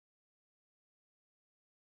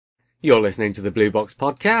You're listening to the Blue Box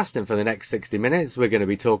Podcast, and for the next 60 minutes we're going to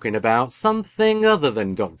be talking about something other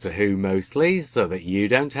than Doctor Who mostly, so that you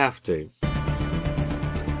don't have to.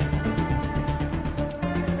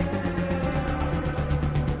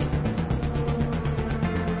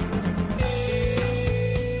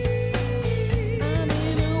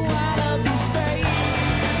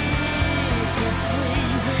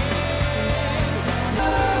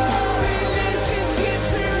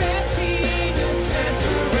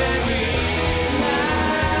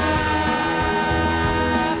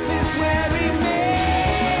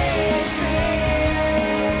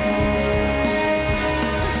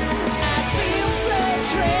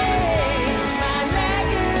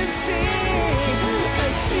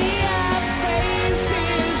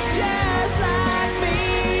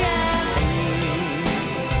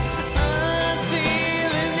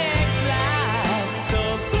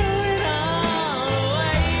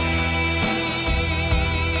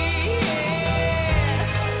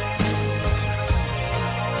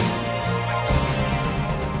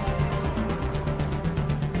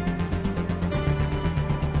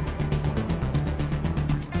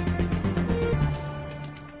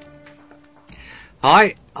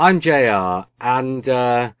 Hi, I'm JR, and,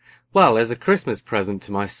 as a Christmas present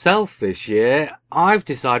to myself this year, I've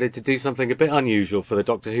decided to do something a bit unusual for the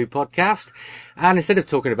Doctor Who podcast, and instead of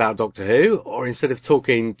talking about Doctor Who, or instead of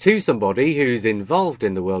talking to somebody who's involved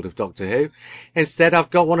in the world of Doctor Who, instead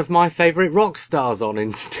I've got one of my favourite rock stars on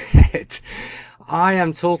instead. I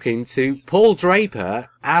am talking to Paul Draper,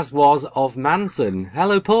 as was of Manson.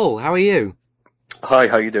 Hello Paul, how are you? Hi,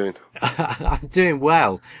 how you doing? I'm doing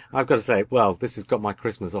well. I've got to say, this has got my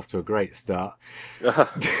Christmas off to a great start.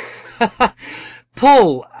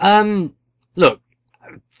 Paul, look,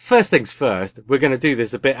 first things first, we're going to do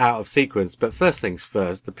this a bit out of sequence, but first things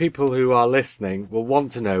first, the people who are listening will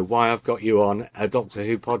want to know why I've got you on a Doctor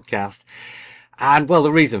Who podcast. And,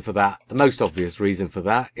 the reason for that, the most obvious reason for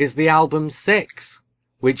that, is the album 6,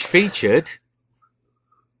 which featured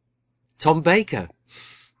Tom Baker.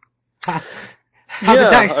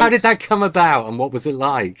 How did that come about, and what was it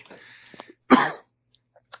like?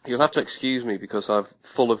 You'll have to excuse me because I'm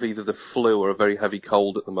full of either the flu or a very heavy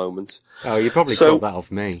cold at the moment. Oh, you probably got that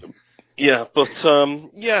off me. Yeah, but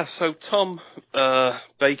so Tom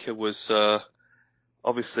Baker was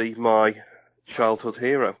obviously my childhood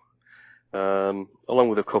hero, along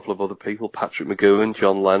with a couple of other people, Patrick McGowan,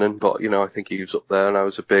 John Lennon, but I think he was up there, and I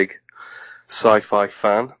was a big sci-fi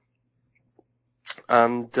fan,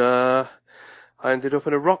 and I ended up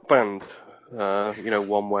in a rock band,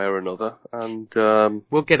 one way or another, and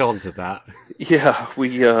we'll get on to that. Yeah,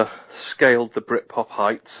 we scaled the Britpop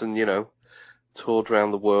heights and toured around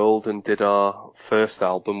the world and did our first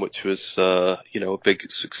album, which was a big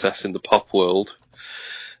success in the pop world,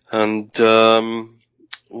 and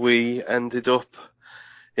we ended up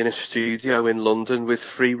in a studio in London with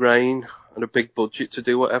free rein and a big budget to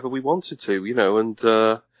do whatever we wanted to,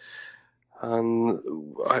 and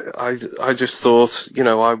I just thought,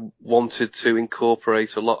 I wanted to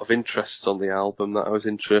incorporate a lot of interests on the album that I was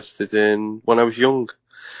interested in when I was young.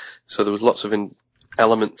 So there was lots of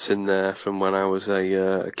elements in there from when I was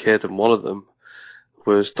a kid, and one of them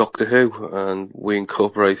was Doctor Who, and we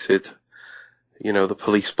incorporated, the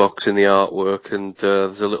police box in the artwork, and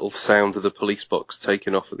there's a little sound of the police box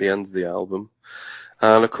taken off at the end of the album.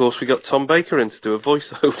 And of course we got Tom Baker in to do a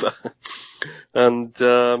voiceover. And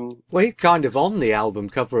he's kind of on the album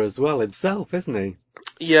cover as well himself, isn't he?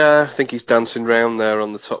 Yeah, I think he's dancing round there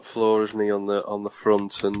on the top floor, isn't he, on the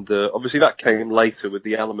front? And obviously that came later with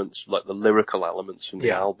the elements, like the lyrical elements from the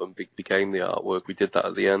album became the artwork. We did that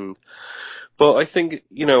at the end. But I think,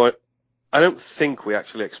 I don't think we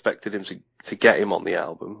actually expected him to get him on the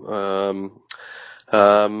album.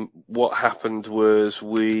 What happened was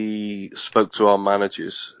we spoke to our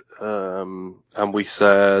managers, and we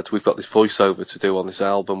said, we've got this voiceover to do on this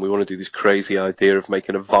album. We want to do this crazy idea of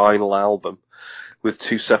making a vinyl album with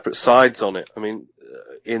two separate sides on it. I mean,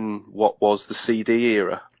 in what was the CD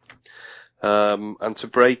era. And to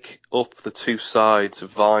break up the two sides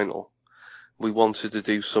of vinyl, we wanted to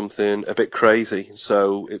do something a bit crazy.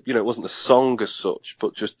 So, it wasn't a song as such,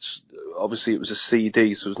 but just, obviously it was a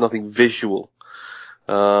CD, so there was nothing visual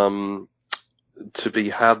to be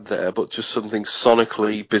had there, but just something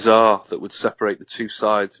sonically bizarre that would separate the two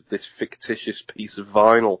sides of this fictitious piece of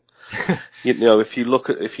vinyl. If you look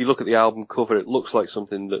at the album cover, it looks like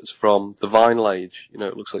something that's from the vinyl age.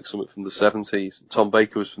 It looks like something from the 70s. Tom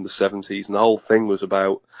Baker was from the 70s, and the whole thing was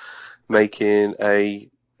about making a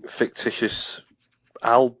fictitious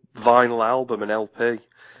vinyl album, an LP,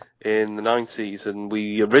 in the 90s, and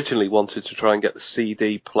we originally wanted to try and get the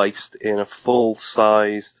CD placed in a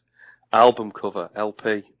full-sized album cover,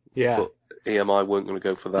 LP. Yeah. But EMI weren't going to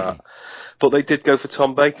go for that. But they did go for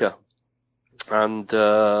Tom Baker. And,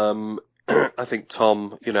 I think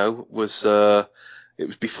Tom, was, it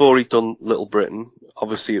was before he'd done Little Britain.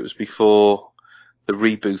 Obviously it was before the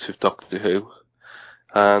reboot of Doctor Who.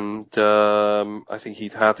 And, I think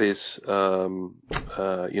he'd had his,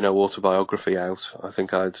 autobiography out. I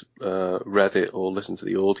think I'd, read it or listened to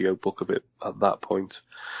the audio book of it at that point.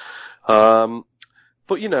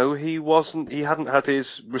 But he hadn't had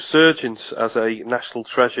his resurgence as a national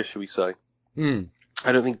treasure, shall we say.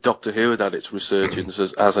 I don't think Doctor Who had its resurgence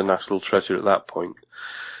as a national treasure at that point.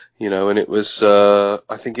 And it was,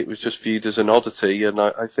 I think it was just viewed as an oddity, and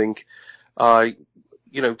I think Tom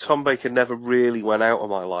Baker never really went out of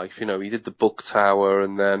my life. He did the Book Tower,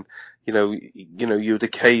 and then, you would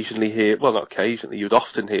occasionally hear, well, not occasionally, you would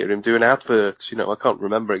often hear him doing adverts. I can't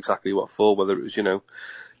remember exactly what for, whether it was,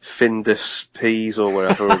 Findus Peas or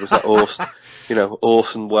whatever, or was that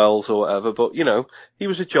Orson Welles or whatever, but, he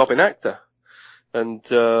was a jobbing actor. And,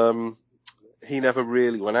 he never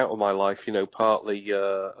really went out of my life, partly,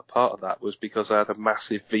 a part of that was because I had a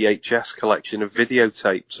massive VHS collection of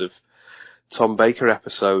videotapes of Tom Baker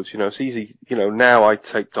episodes. It's easy, now I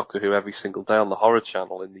tape Doctor Who every single day on the Horror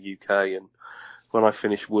Channel in the UK, and when I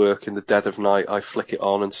finish work in the dead of night, I flick it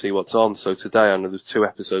on and see what's on. So today, I know there's 2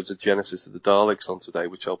 episodes of Genesis of the Daleks on today,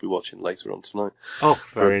 which I'll be watching later on tonight. Oh,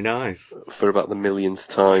 very nice. For about the millionth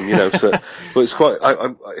time, so, but it's quite,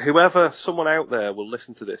 someone out there will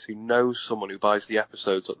listen to this who knows someone who buys the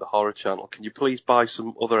episodes at the Horror Channel. Can you please buy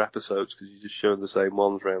some other episodes, because you're just showing the same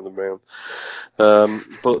ones round and round.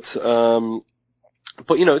 But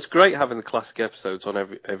it's great having the classic episodes on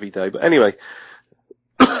every day. But anyway,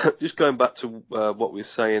 just going back to what we were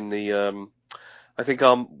saying, I think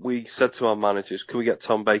we said to our managers, can we get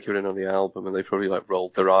Tom Baker in on the album? And they probably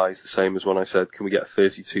rolled their eyes, the same as when I said, can we get a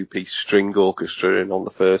 32-piece string orchestra in on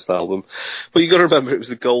the first album? But you got to remember, it was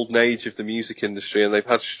the golden age of the music industry, and they've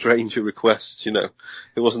had stranger requests. It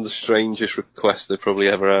wasn't the strangest request they've probably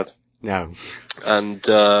ever had. No. And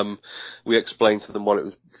we explained to them what it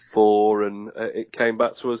was for, and it came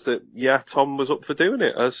back to us that, yeah, Tom was up for doing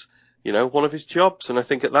it as, one of his jobs. And I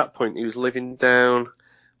think at that point he was living down,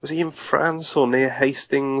 was he in France or near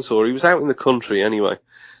Hastings, or he was out in the country anyway,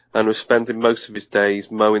 and was spending most of his days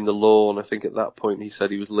mowing the lawn. I think at that point he said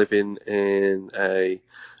he was living in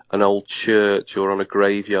an old church or on a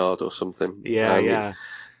graveyard or something. Yeah.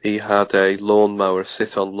 He had a lawnmower, a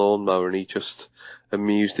sit-on lawnmower, and he just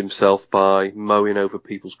amused himself by mowing over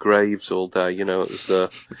people's graves all day. It was,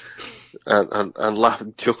 and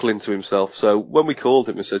laughing, chuckling to himself. So when we called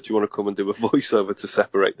him and said, do you want to come and do a voiceover to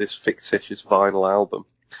separate this fictitious vinyl album?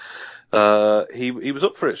 He was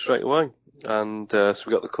up for it straight away. And, so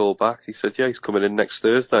we got the call back. He said, yeah, he's coming in next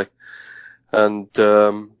Thursday. And,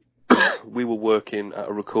 we were working at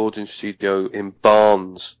a recording studio in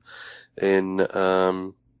Barnes in,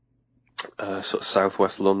 sort of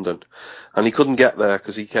southwest London. And he couldn't get there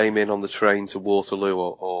because he came in on the train to Waterloo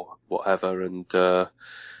or whatever. And,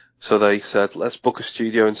 so they said, let's book a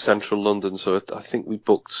studio in central London. So I think we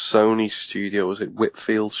booked Sony's studio, was it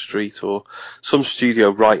Whitfield Street or some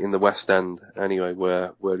studio right in the West End anyway,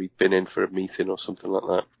 where he'd been in for a meeting or something like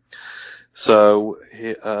that. So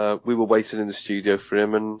we were waiting in the studio for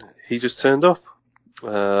him, and he just turned up.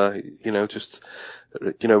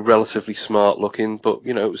 Relatively smart looking, but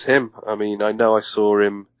it was him. I mean, I know I saw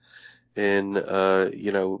him in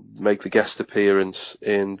make the guest appearance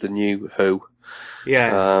in the new Who.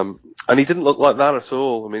 Yeah. And he didn't look like that at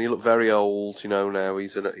all. I mean, he looked very old, now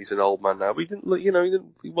he's an old man now. But he didn't look,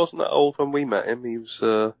 he wasn't that old when we met him. He was,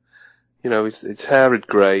 his hair had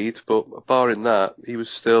greyed, but barring that, he was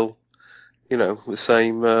still,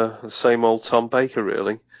 the same old Tom Baker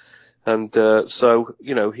really. And, so,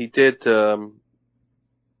 he did,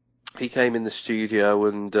 he came in the studio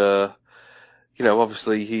and,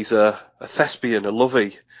 obviously he's a thespian, a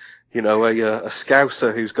lovey. A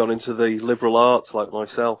scouser who's gone into the liberal arts like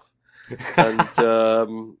myself. And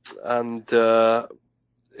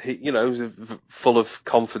he, was full of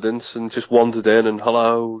confidence and just wandered in and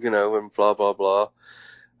hello, and blah, blah, blah.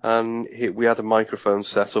 And we had a microphone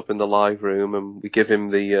set up in the live room, and we give him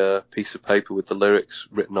the, piece of paper with the lyrics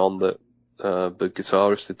written on that, the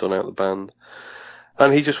guitarist had done out the band.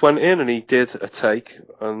 And he just went in and he did a take,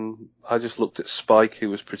 and I just looked at Spike, who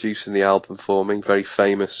was producing the album for me, very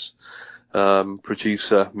famous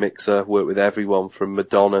producer, mixer, worked with everyone from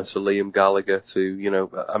Madonna to Liam Gallagher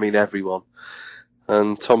to, everyone.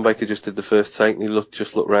 And Tom Baker just did the first take, and he looked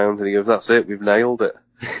round and he goes, that's it, we've nailed it.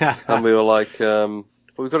 And we were like,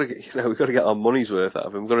 we've got to get our money's worth out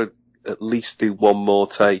of him. We've got to at least do one more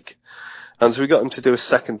take. And so we got him to do a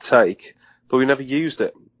second take, but we never used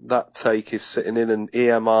it. That take is sitting in an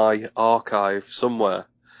EMI archive somewhere.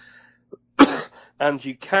 And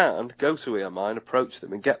you can go to EMI and approach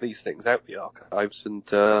them and get these things out the archives. And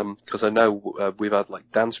because I know we've had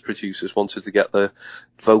like dance producers wanted to get the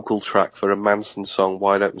vocal track for a Manson song,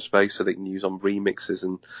 Wide Open Space, so they can use on remixes.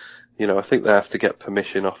 And I think they have to get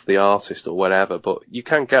permission off the artist or whatever. But you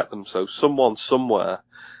can get them. So someone somewhere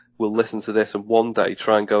will listen to this and one day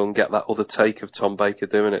try and go and get that other take of Tom Baker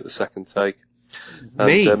doing it, the second take.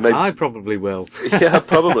 Me? I probably will. Yeah,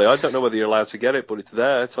 probably. I don't know whether you're allowed to get it, but it's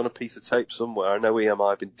there. It's on a piece of tape somewhere. I know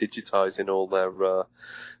EMI have been digitising all their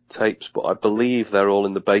tapes, but I believe they're all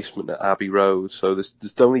in the basement at Abbey Road. So there's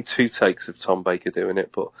only 2 takes of Tom Baker doing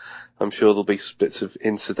it, but I'm sure there'll be bits of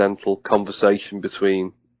incidental conversation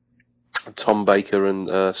between Tom Baker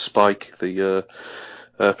and Spike, the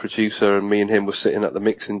producer, and me and him were sitting at the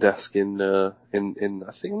mixing desk in I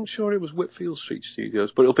think, I'm sure it was Whitfield Street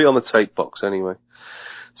Studios, but it'll be on the tape box anyway.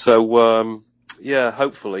 So, yeah,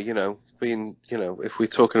 hopefully, if we're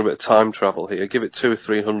talking about time travel here, give it 200 or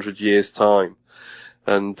 300 years time.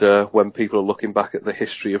 And, when people are looking back at the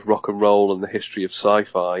history of rock and roll and the history of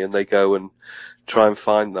sci-fi and they go and try and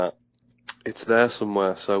find that, it's there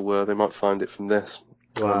somewhere. So, they might find it from this.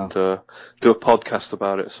 Wow. And do a podcast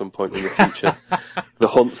about it at some point in the future. The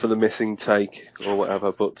hunt for the missing take or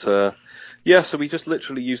whatever. But yeah, so we just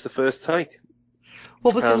literally used the first take.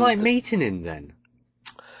 What was it like meeting him then?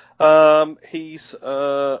 He's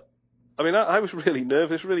I was really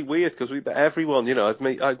nervous, really weird, because we met everyone,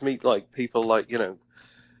 I'd meet like people like,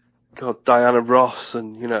 God, Diana Ross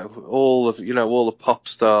and, all the pop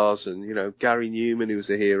stars and, Gary Newman, who was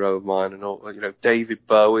a hero of mine, and all, David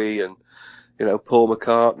Bowie and, Paul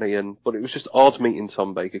McCartney, but it was just odd meeting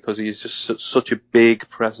Tom Baker because he's just such a big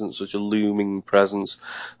presence, such a looming presence.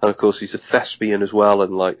 And of course he's a thespian as well,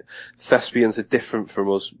 and like thespians are different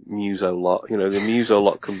from us muso lot. The muso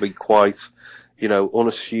lot can be quite,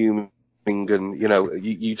 unassuming, and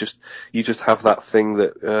you just have that thing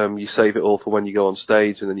that you save it all for when you go on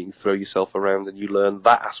stage, and then you can throw yourself around and you learn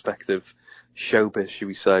that aspect of showbiz, should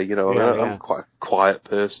we say. I'm quite a quiet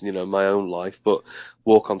person, in my own life, but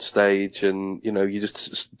walk on stage and, you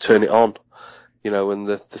just turn it on, and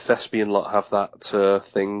the thespian lot have that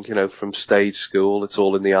thing, from stage school. It's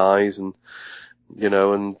all in the eyes, and,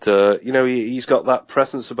 he's got that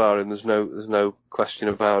presence about him. There's no question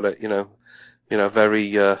about it,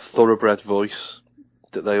 very thoroughbred voice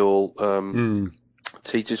that they all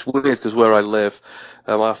teach. It's weird because where I live,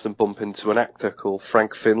 I often bump into an actor called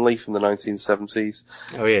Frank Finlay from the 1970s.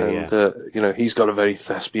 Oh yeah, and, he's got a very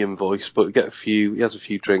thespian voice, but he has a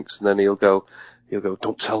few drinks and then he'll go,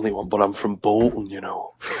 don't tell anyone, but I'm from Bolton,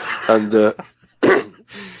 and, and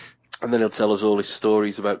then he'll tell us all his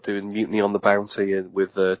stories about doing Mutiny on the Bounty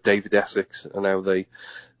with, David Essex, and how they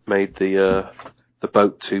made the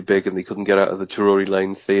boat too big and they couldn't get out of the Drury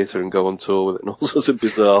Lane Theatre and go on tour with it, and all sorts of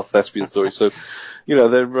bizarre thespian stories. So, so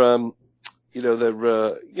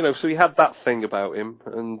he had that thing about him.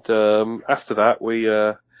 And, after that, we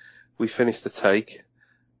finished the take,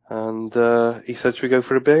 and, he said, should we go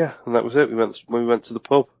for a beer? And that was it. We went to the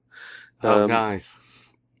pub. Oh, nice.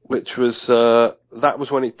 Which was, that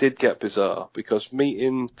was when it did get bizarre, because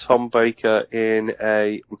meeting Tom Baker in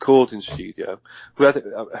a recording studio,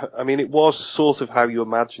 it was sort of how you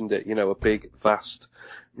imagined it, a big, vast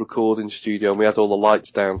recording studio, and we had all the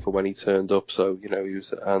lights down for when he turned up, so, he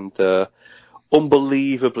was, and,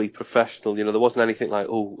 unbelievably professional, there wasn't anything like,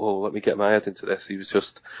 oh, let me get my head into this. He was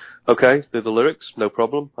just, okay, they're the lyrics, no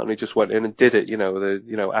problem, and he just went in and did it,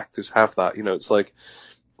 actors have that, it's like,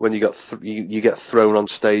 when you get thrown on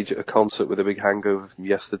stage at a concert with a big hangover from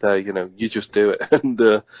yesterday, you just do it. And,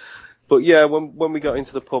 but yeah, when we got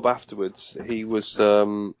into the pub afterwards, he was,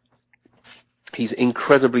 he's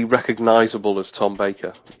incredibly recognizable as Tom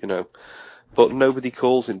Baker, but nobody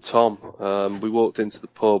calls him Tom. We walked into the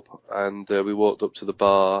pub and, we walked up to the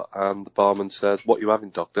bar and the barman said, "What you having,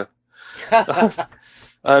 doctor?"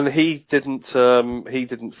 And he didn't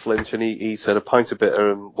flinch, and he said a pint of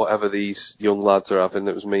bitter and whatever these young lads are having.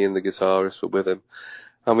 It was me and the guitarist were with him,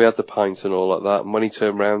 and we had the pint and all like that. And when he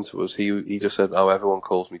turned round to us, he just said, "Oh, everyone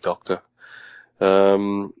calls me doctor."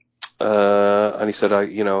 And he said, I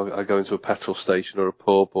go into a petrol station or a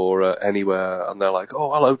pub or anywhere, and they're like,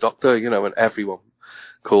 "Oh, hello, doctor," and everyone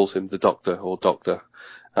calls him the doctor or doctor.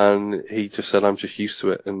 And he just said, "I'm just used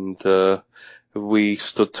to it." And, we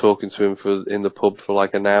stood talking to him in the pub for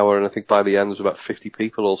like an hour, and I think by the end there was about 50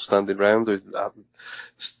 people all standing round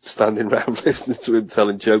listening to him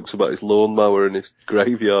telling jokes about his lawnmower and his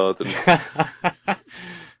graveyard, and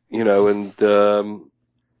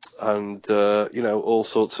and all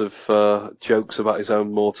sorts of jokes about his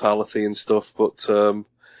own mortality and stuff. But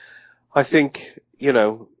I think he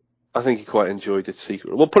quite enjoyed it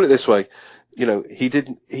secretly. Well, put it this way, he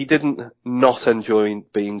didn't not enjoy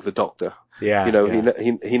being the Doctor. Yeah.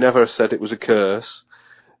 He never said it was a curse.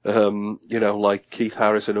 Like Keith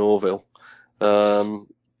Harris in Orville.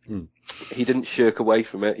 He didn't shirk away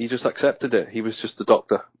from it. He just accepted it. He was just the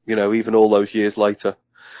Doctor, even all those years later.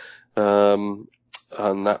 And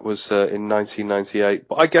that was in 1998.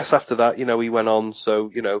 But I guess after that, he went on. So,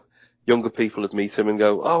 younger people would meet him and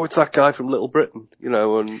go, "Oh, it's that guy from Little Britain,"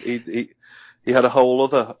 and he had a whole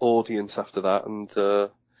other audience after that. And,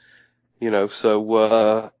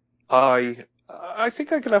 so, I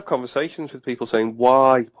think I can have conversations with people saying,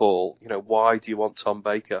 "Why, Paul? Why do you want Tom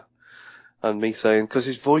Baker?" And me saying, "'Cause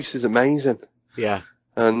his voice is amazing." Yeah.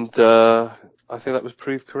 And, I think that was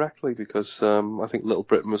proved correctly because, I think Little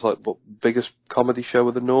Britain was like the biggest comedy show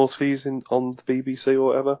of the noughties on the BBC or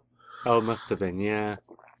whatever. Oh, it must have been, yeah.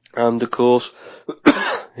 And of course,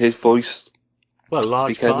 his voice became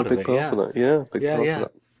a big part of that. Yeah, big part of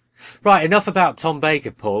that. Right, enough about Tom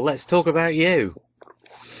Baker, Paul. Let's talk about you.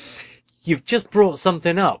 You've just brought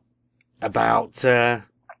something up about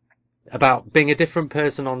being a different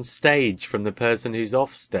person on stage from the person who's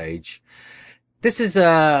off stage. This is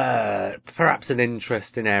perhaps an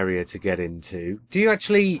interesting area to get into. Do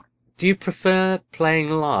you prefer playing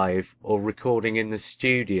live or recording in the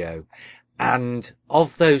studio? And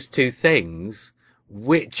of those two things,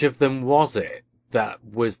 which of them was it that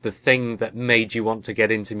was the thing that made you want to get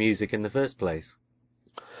into music in the first place?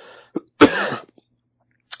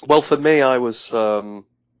 Well, for me, I was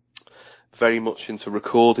very much into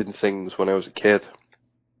recording things when I was a kid.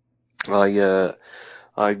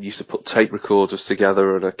 I used to put tape recorders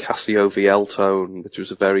together and a Casio VL Tone, which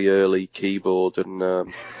was a very early keyboard,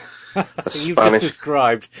 and You've just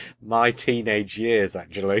described my teenage years,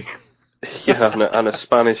 actually. Yeah, and a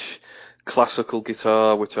Spanish classical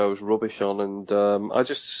guitar, which I was rubbish on, and I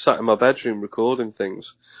just sat in my bedroom recording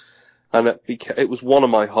things. And it was one of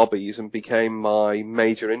my hobbies and became my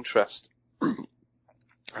major interest.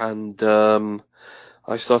 And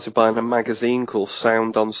I started buying a magazine called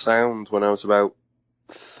Sound on Sound when I was about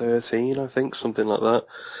 13, I think, something like that.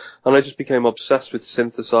 And I just became obsessed with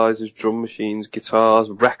synthesizers, drum machines, guitars,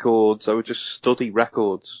 records. I would just study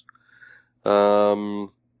records. And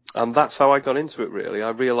that's how I got into it, really. I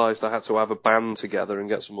realized I had to have a band together and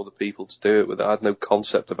get some other people to do it with it. I had no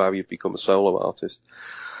concept of how you'd become a solo artist.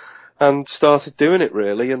 And started doing it,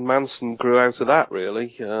 really, and Manson grew out of that,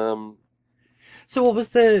 really. So what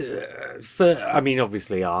was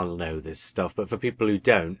obviously I'll know this stuff, but for people who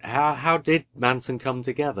don't, how did Manson come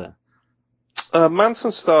together?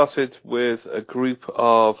 Manson started with a group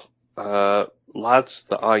of lads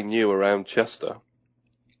that I knew around Chester,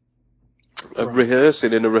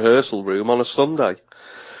 rehearsing in a rehearsal room on a Sunday.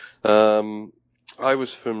 I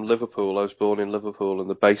was from Liverpool. I was born in Liverpool, and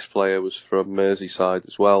the bass player was from Merseyside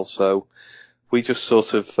as well. So we just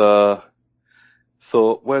sort of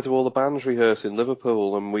thought, where do all the bands rehearse in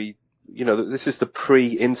Liverpool? And this is the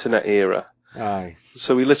pre-internet era. Aye.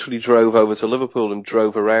 So we literally drove over to Liverpool and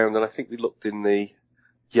drove around, and I think we looked in the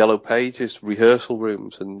Yellow Pages rehearsal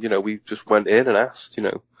rooms, and we just went in and asked,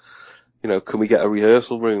 can we get a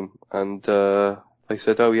rehearsal room? And they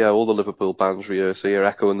said, oh yeah, all the Liverpool bands rehearse here.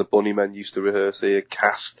 Echo and the Bunnymen used to rehearse here.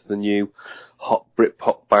 Cast, the new hot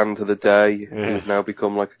Britpop band of the day, who've now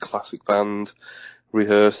become like a classic band,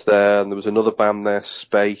 rehearsed there. And there was another band there,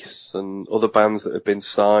 Space, and other bands that had been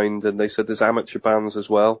signed. And they said there's amateur bands as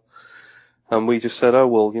well. And we just said, oh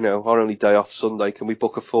well, our only day off Sunday, can we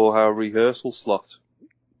book a 4-hour rehearsal slot?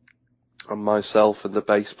 And myself and the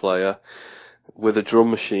bass player with a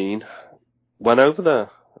drum machine went over there.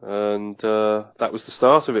 And that was the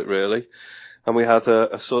start of it, really. And we had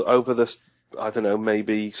a sort over this, I don't know,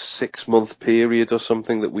 maybe 6-month period or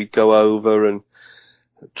something that we'd go over and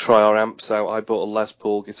try our amps out. I bought a Les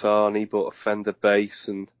Paul guitar and he bought a Fender bass,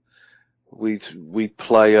 and we'd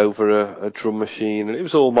play over a drum machine. And it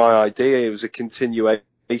was all my idea. It was a continuation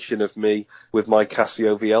of me with my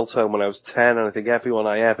Casio VL Tone when I was 10. And I think everyone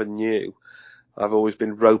I ever knew, I've always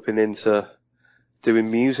been roping into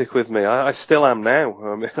doing music with me. I still am now.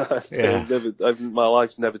 I mean, my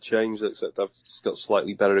life's never changed, except I've just got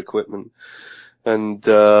slightly better equipment. And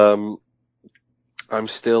I'm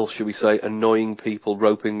still, should we say, annoying people,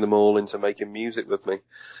 roping them all into making music with me.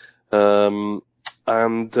 Yeah,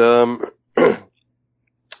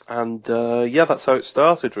 that's how it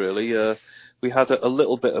started, really. We had a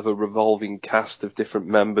little bit of a revolving cast of different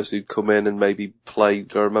members who'd come in and maybe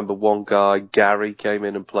played. I remember one guy, Gary, came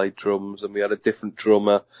in and played drums, and we had a different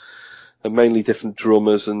drummer. and mainly different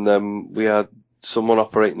drummers, and then we had someone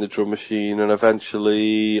operating the drum machine, and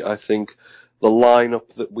eventually I think the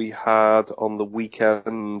lineup that we had on the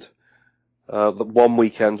weekend, the one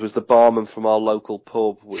weekend, was the barman from our local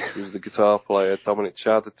pub, which was the guitar player, Dominic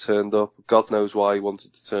Chad, had turned up. God knows why he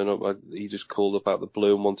wanted to turn up. He just called up out the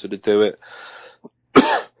blue and wanted to do it.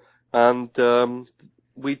 And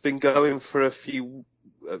we'd been going for a few,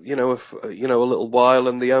 a little while,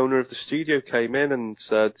 and the owner of the studio came in and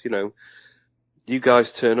said, you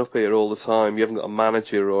guys turn up here all the time. You haven't got a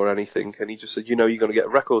manager or anything. And he just said, you're going to get a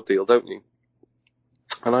record deal, don't you?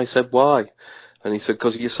 And I said, why? And he said,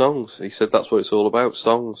 because of your songs. He said, that's what it's all about,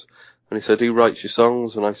 songs. And he said, who writes your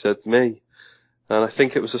songs? And I said, me. And I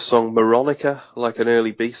think it was a song, Veronica, like an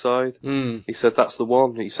early B-side. He said, that's the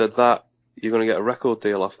one. He said, that, you're going to get a record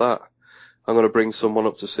deal off that. I'm going to bring someone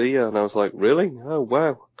up to see you. And I was like, really? Oh,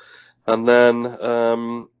 wow. And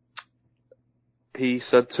then he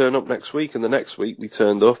said, turn up next week. And the next week we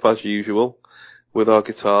turned up, as usual, with our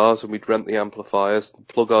guitars, and we'd rent the amplifiers,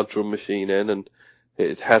 plug our drum machine in, and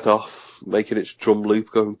it'd head off, making its drum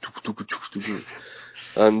loop going,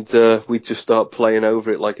 and we'd just start playing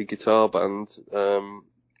over it like a guitar band.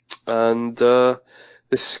 And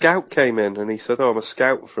this scout came in, and he said, I'm a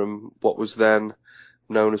scout from what was then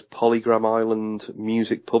known as Polygram Island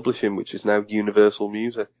Music Publishing, which is now Universal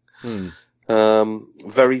Music.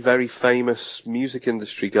 Very, very famous music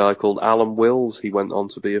industry guy called Alan Wills. He went on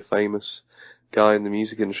to be a famous guy in the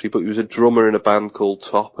music industry, but he was a drummer in a band called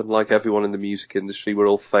Top, and like everyone in the music industry, we're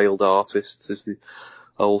all failed artists, is the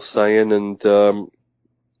old saying, and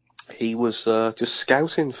he was just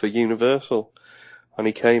scouting for Universal, and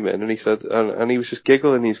he came in and he said, and he was just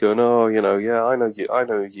giggling, he's going, I know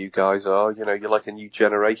who you guys are, you're like a new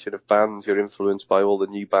generation of bands, you're influenced by all the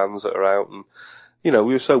new bands that are out, and we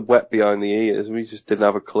were so wet behind the ears, we just didn't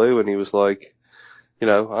have a clue, and he was like, I'm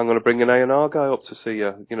going to bring an A&R guy up to see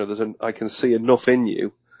you. I can see enough in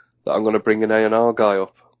you that I'm going to bring an A&R guy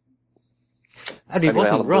up. And he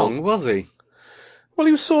wasn't wrong, was he? Well,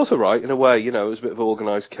 he was sort of right in a way. It was a bit of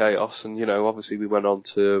organised chaos, and obviously we went on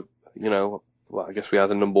to, I guess we had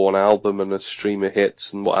a number one album and a stream of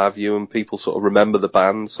hits and what have you, and people sort of remember the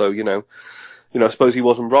band. So I suppose he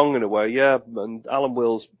wasn't wrong in a way. Yeah, and Alan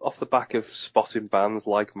Wills, off the back of spotting bands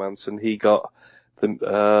like Manson, he got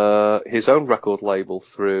his own record label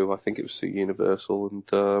through, I think it was through Universal,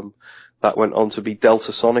 and that went on to be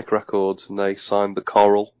Delta Sonic Records, and they signed the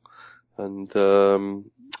Coral and the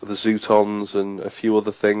Zootons and a few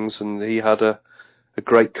other things, and he had a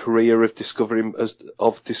great career of discovering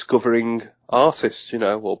artists,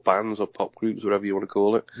 or bands or pop groups, whatever you want to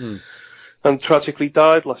call it. And tragically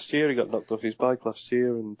died last year. He got knocked off his bike last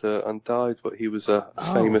year and died, but he was a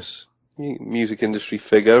famous music industry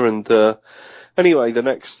figure, and anyway, the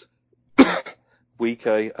next week,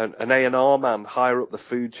 an A&R man higher up the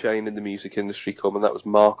food chain in the music industry come, and that was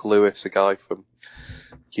Mark Lewis, a guy from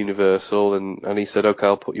Universal, and he said, okay,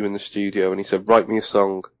 I'll put you in the studio, and he said, write me a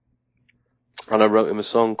song. And I wrote him a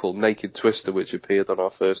song called Naked Twister, which appeared on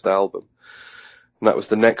our first album. And that was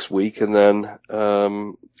the next week, and then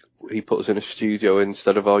he put us in a studio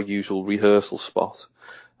instead of our usual rehearsal spot.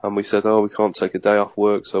 And we said, we can't take a day off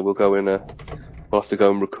work, so we'll have to go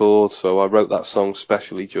and record. So I wrote that song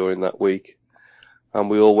specially during that week. And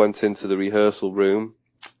we all went into the rehearsal room,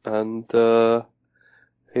 and I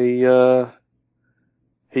think,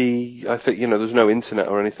 there's no internet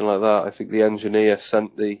or anything like that. I think the engineer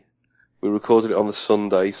we recorded it on the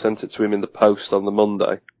Sunday, sent it to him in the post on the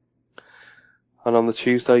Monday. And on the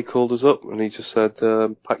Tuesday he called us up and he just said,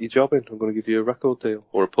 pack your job in, I'm going to give you a record deal,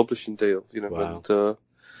 or a publishing deal, Wow.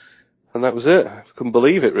 And that was it. I couldn't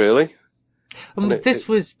believe it, really. And this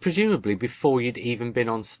was presumably before you'd even been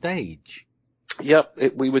on stage.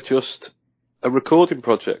 Yep, we were just a recording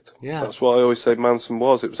project. Yeah. That's what I always say Manson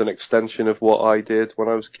was. It was an extension of what I did when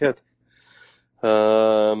I was a kid.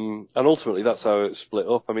 And ultimately that's how it split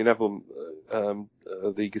up. I mean, everyone,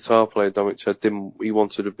 the guitar player, Dominic Chad, he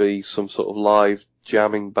wanted to be some sort of live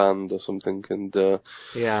jamming band or something, and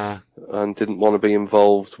didn't want to be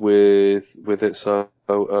involved with it, so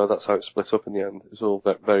that's how it split up in the end. It was all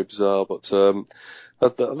very, very bizarre, but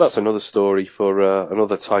that's another story for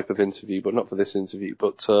another type of interview, but not for this interview.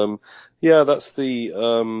 But that's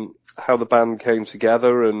the how the band came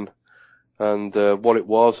together, and what it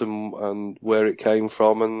was, and where it came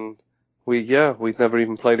from, and we'd never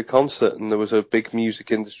even played a concert, and there was a big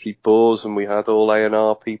music industry buzz, and we had all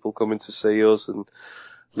A&R people coming to see us and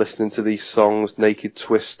listening to these songs, Naked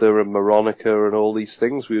Twister and Veronica and all these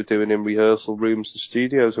things we were doing in rehearsal rooms and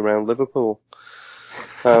studios around Liverpool.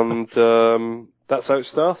 And that's how it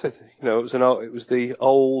started. It was the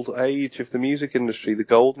old age of the music industry, the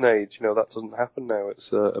golden age. That doesn't happen now.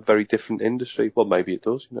 It's a very different industry. Well, maybe it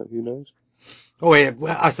does. Who knows? Oh, yeah,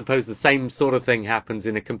 well, I suppose the same sort of thing happens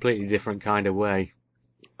in a completely different kind of way,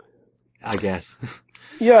 I guess.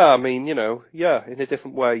 Yeah, I mean, in a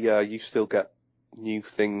different way. Yeah, you still get new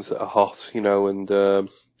things that are hot, and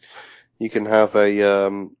you can have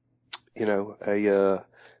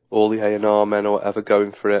all the A&R men or whatever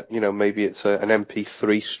going for it. Maybe it's an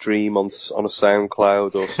MP3 stream on a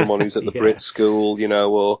SoundCloud, or someone who's at the Yeah. Brit School,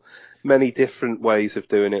 or many different ways of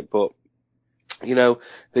doing it. But, the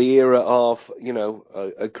era of,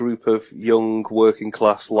 a group of young working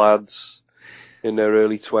class lads in their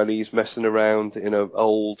early 20s messing around in an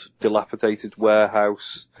old dilapidated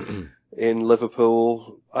warehouse in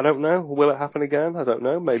Liverpool. I don't know. Will it happen again? I don't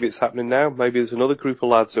know. Maybe it's happening now. Maybe there's another group of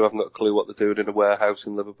lads who haven't got a clue what they're doing in a warehouse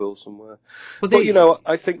in Liverpool somewhere. But,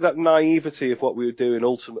 I think that naivety of what we were doing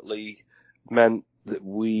ultimately meant that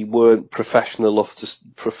we weren't professional enough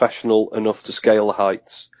to scale the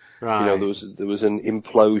heights. Right. There was an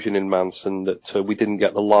implosion in Manson that we didn't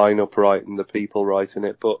get the lineup right and the people right in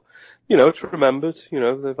it. But, it's remembered.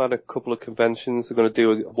 They've had a couple of conventions. They're going to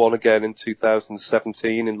do one again in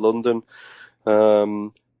 2017 in London.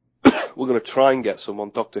 We're going to try and get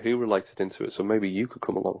someone Doctor Who related into it, so maybe you could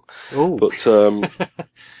come along. Oh.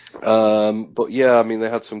 But yeah, I mean, they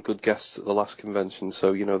had some good guests at the last convention,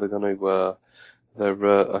 so, they're going to,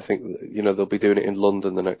 I think, they'll be doing it in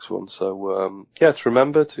London, the next one. So, yeah, it's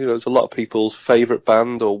remembered. It's a lot of people's favourite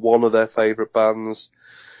band, or one of their favourite bands.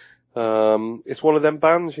 It's one of them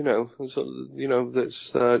bands,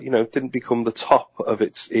 that's, didn't become the top of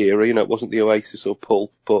its era. It wasn't the Oasis or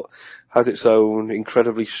Pulp, but had its own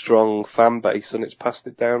incredibly strong fan base, and it's passed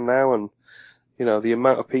it down now. And, the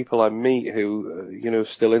amount of people I meet who, are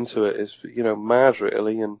still into it is, mad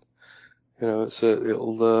really. And,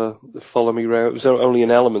 it'll follow me around. It was only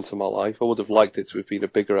an element of my life. I would have liked it to have been a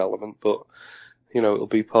bigger element, but, it'll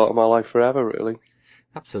be part of my life forever, really.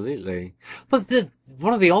 Absolutely. But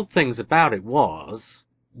one of the odd things about it was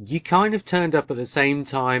you kind of turned up at the same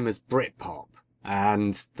time as Britpop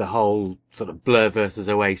and the whole sort of Blur versus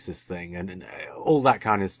Oasis thing, and all that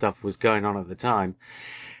kind of stuff was going on at the time.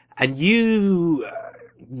 And you,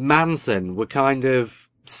 Manson, were kind of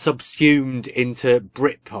subsumed into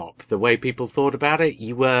Britpop, the way people thought about it.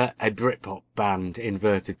 You were a Britpop band,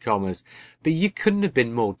 inverted commas, but you couldn't have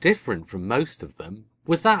been more different from most of them.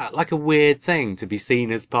 Was that like a weird thing to be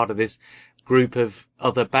seen as part of this group of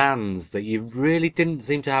other bands that you really didn't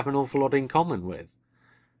seem to have an awful lot in common with?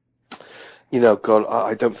 God,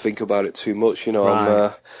 I don't think about it too much.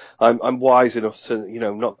 Right. I'm wise enough to,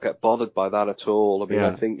 not get bothered by that at all. I mean, Yeah.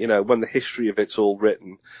 I think, when the history of it's all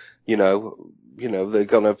written, they're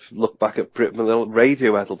gonna look back at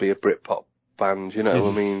Radiohead will be a Britpop band,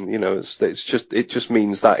 I mean, it just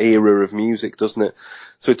means that era of music, doesn't it?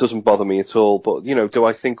 So it doesn't bother me at all. But, do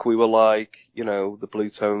I think we were like, the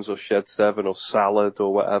Blue Tones or Shed 7 or Salad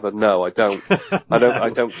or whatever? No, I don't. No.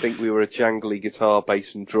 I don't think we were a jangly guitar,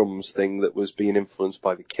 bass and drums thing that was being influenced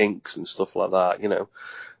by the Kinks and stuff like that,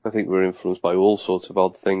 I think we were influenced by all sorts of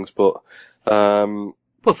odd things, but, Well,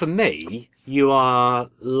 for me, you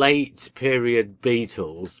are late period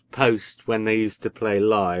Beatles, post when they used to play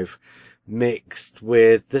live, mixed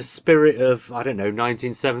with the spirit of, I don't know,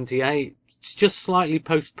 1978. It's just slightly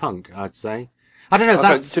post-punk, I'd say. I don't know, okay,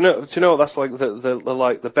 that's... do you know what that's like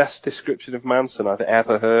the best description of Manson I've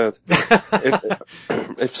ever heard?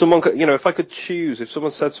 If someone could, if I could choose, if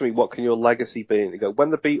someone said to me, what can your legacy be? And they go,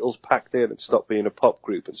 when the Beatles packed in and stopped being a pop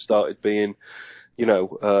group and started being,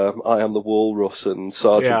 I Am the Walrus and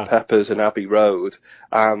Sergeant Pepper's and Abbey Road,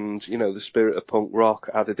 and, the spirit of punk rock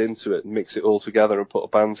added into it and mix it all together and put a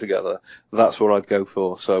band together, that's what I'd go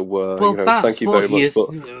for. So, thank you very much.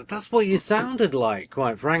 But that's what you sounded like,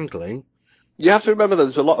 quite frankly. you have to remember that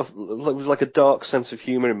there's a lot of, there was like a dark sense of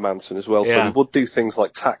humour in Manson as well. Yeah. So we would do things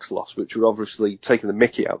like Tax Loss, which were obviously taking the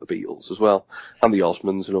mickey out of the Beatles as well, and the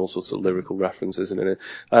Osmonds and all sorts of lyrical references in it.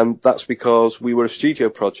 And that's because we were a studio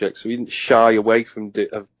project, so we didn't shy away from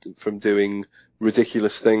doing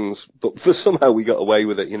ridiculous things, but somehow we got away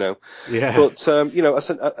with it, Yeah. But, I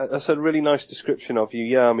said a really nice description of you.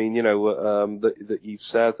 Yeah, I mean, that you've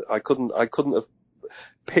said. I couldn't have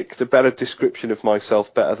picked a better description of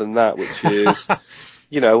myself better than that, which is,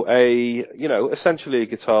 essentially a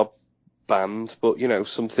guitar band, but,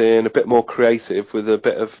 something a bit more creative with a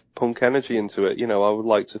bit of punk energy into it. I would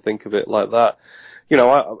like to think of it like that.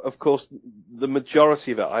 Of course, the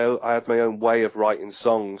majority of it, I had my own way of writing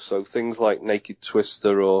songs, so things like Naked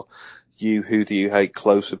Twister or Who Do You Hate,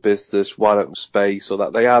 Closer Business, Wide Open Space, or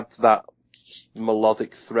that, they had that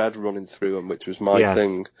melodic thread running through them, which was my Yes.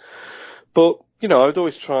 thing. But, you know, I'd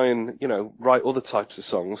always try and, you know, write other types of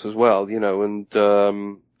songs as well, you know, and,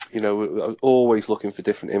 you know, I was always looking for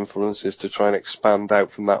different influences to try and expand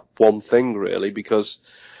out from that one thing, really, because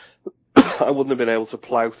I wouldn't have been able to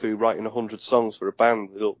plough through writing 100 songs for a band.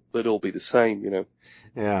 They'd all be the same, you know.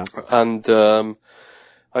 Yeah. And,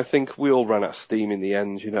 I think we all ran out of steam in the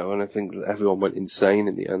end, you know, and I think that everyone went insane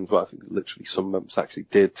in the end. Well, I think literally some members actually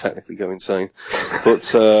did technically go insane.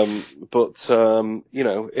 But, you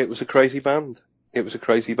know, it was a crazy band. It was a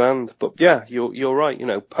crazy band. But yeah, you're right, you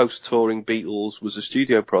know, post-touring Beatles was a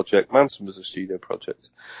studio project, Manson was a studio project.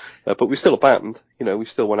 But we're still a band, you know, we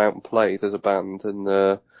still went out and played as a band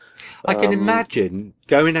and, I can imagine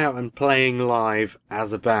going out and playing live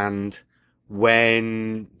as a band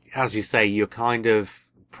when, as you say, you're kind of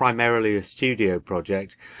primarily a studio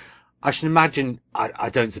project. I should imagine, I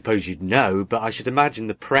don't suppose you'd know, but I should imagine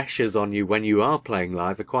the pressures on you when you are playing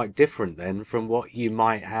live are quite different then from what you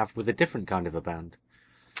might have with a different kind of a band.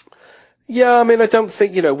 Yeah, I mean, I don't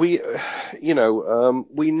think, you know, we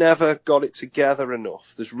never got it together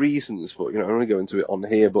enough. There's reasons for, you know, I don't want to go into it on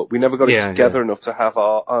here, but we never got it together enough to have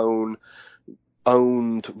our own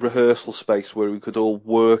owned rehearsal space where we could all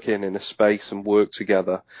work in a space and work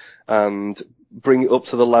together and bring it up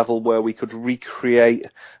to the level where we could recreate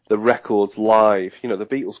the records live. You know, the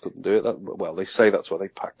Beatles couldn't do it. Well, they say that's what they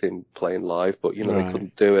packed in playing live, but, you know, They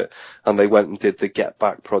couldn't do it. And they went and did the Get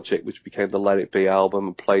Back project, which became the Let It Be album,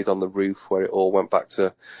 and played on the roof, where it all went back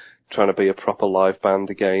to trying to be a proper live band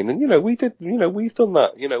again. And, you know, we've done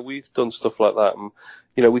that. You know, we've done stuff like that. And,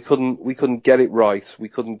 you know, we couldn't get it right. We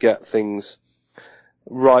couldn't get things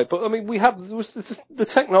right, but I mean, the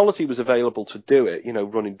technology was available to do it, you know,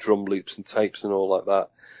 running drum loops and tapes and all like that.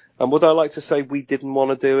 And would I like to say we didn't want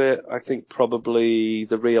to do it? I think probably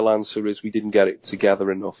the real answer is we didn't get it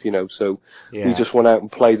together enough, you know, so we just went out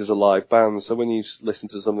and played as a live band. So when you listen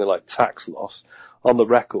to something like Tax Loss on the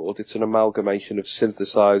record, it's an amalgamation of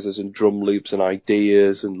synthesizers and drum loops and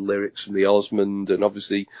ideas and lyrics from the Osmond and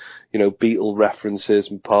obviously, you know, Beatle references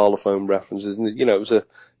and Parlophone references. And, you know, it was a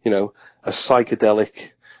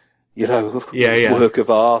psychedelic, you know, work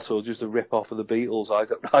of art or just a rip off of the Beatles. I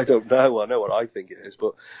don't know. I know what I think it is,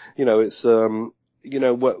 but, you know, it's, you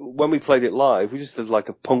know, when we played it live, we just did like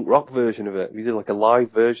a punk rock version of it. We did like a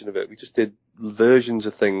live version of it. We just did versions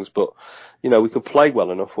of things, but, you know, we could play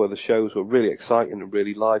well enough where the shows were really exciting and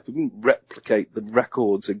really live. We didn't replicate the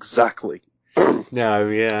records exactly. No,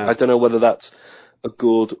 yeah. I don't know whether that's a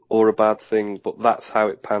good or a bad thing, but that's how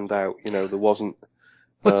it panned out. You know, there wasn't,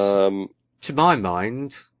 to my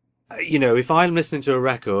mind, you know, if I'm listening to a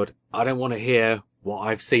record, I don't want to hear what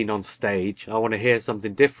I've seen on stage. I want to hear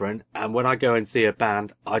something different. And when I go and see a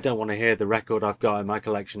band, I don't want to hear the record I've got in my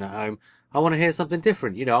collection at home. I want to hear something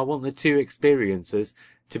different. You know, I want the two experiences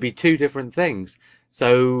to be two different things.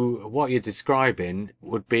 So what you're describing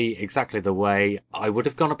would be exactly the way I would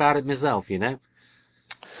have gone about it myself, you know?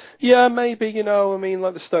 Yeah, maybe, you know, I mean,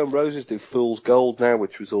 like the Stone Roses do Fool's Gold now,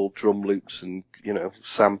 which was all drum loops and, you know,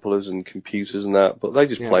 samplers and computers and that, but they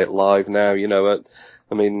just play it live now, you know.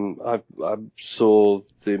 I mean, I saw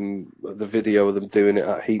the video of them doing it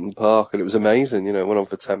at Heaton Park and it was amazing, you know, it went on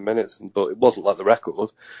for 10 minutes, but it wasn't like the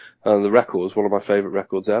record. And the record was one of my favourite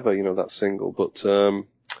records ever, you know, that single, but,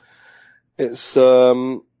 it's,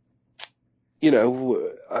 you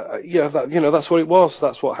know, that's what it was.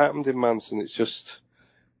 That's what happened in Manson. It's just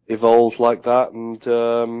evolved like that, and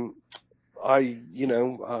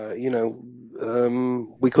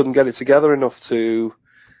we couldn't get it together enough to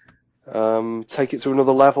take it to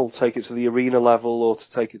another level, take it to the arena level, or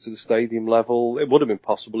to take it to the stadium level. It would have been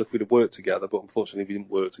possible if we'd have worked together, but unfortunately we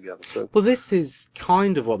didn't work together. So, well, this is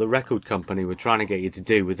kind of what the record company were trying to get you to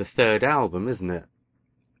do with the third album, isn't it?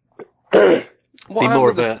 Be more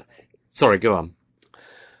of a. Sorry, go on.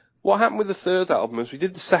 What happened with the third album is we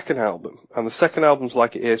did the second album, and the second album's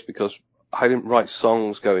like it is because I didn't write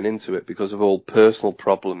songs going into it because of all personal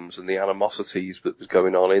problems and the animosities that was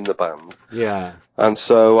going on in the band. Yeah. And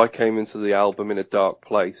so I came into the album in a dark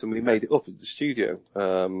place, and we made it up at the studio.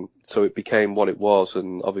 So it became what it was,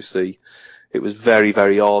 and obviously it was very,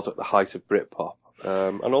 very odd at the height of Britpop.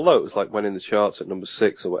 And although it was like went in the charts at number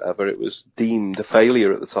 6 or whatever, it was deemed a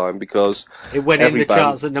failure at the time because it went in the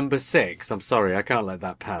charts at number 6. I'm sorry, I can't let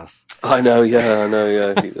that pass. I know, yeah.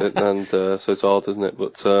 And so it's odd, isn't it?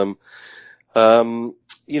 But you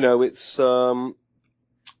know, it's we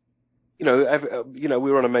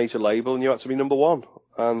were on a major label, and you had to be number 1,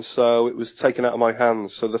 and so it was taken out of my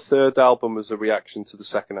hands. So the third album was a reaction to the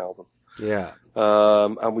second album. Yeah.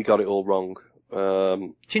 And we got it all wrong.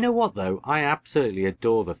 Do you know what, though? I absolutely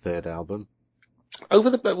adore the third album.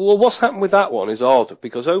 What's happened with that one is odd,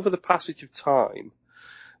 because over the passage of time,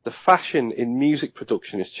 the fashion in music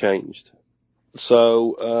production has changed.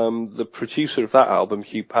 So, the producer of that album,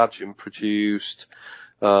 Hugh Padgham, produced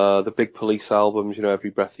the big Police albums,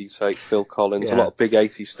 Every Breath You Take, Phil Collins, a lot of big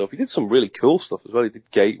 80s stuff. He did some really cool stuff as well. He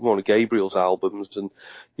did one of Gabriel's albums, and,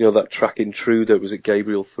 that track Intruder was at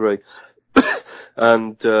Gabriel 3.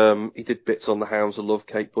 And, he did bits on the Hounds of Love,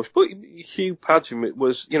 Kate Bush. But Hugh Padgham, it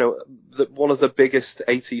was, one of the biggest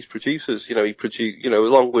 80s producers. He produced,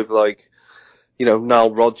 along with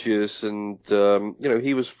Nile Rodgers and,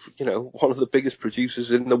 he was, one of the biggest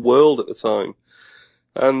producers in the world at the time.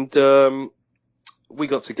 And, we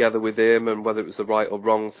got together with him, and whether it was the right or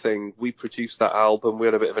wrong thing, we produced that album. We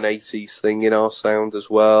had a bit of an 80s thing in our sound as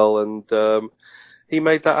well. And, he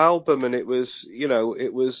made that album, and it was,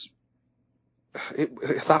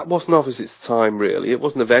 that wasn't of its time, really. It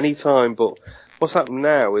wasn't of any time, but what's happened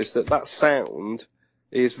now is that sound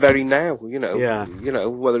is very now,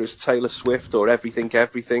 whether it's Taylor Swift or Everything,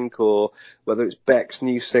 or whether it's Beck's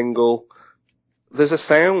new single, there's a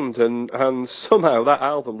sound, and somehow that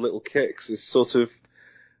album, Little Kicks, has sort of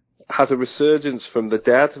had a resurgence from the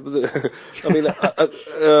dead. I mean, at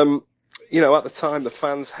the time, the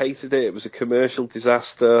fans hated it. It was a commercial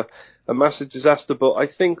disaster, a massive disaster, but I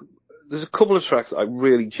think there's a couple of tracks that I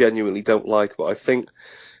really genuinely don't like, but I think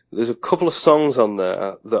there's a couple of songs on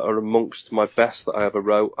there that are amongst my best that I ever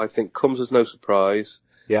wrote. I think Comes As No Surprise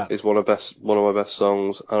is one of my best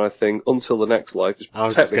songs, and I think Until the Next Life is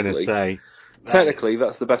technically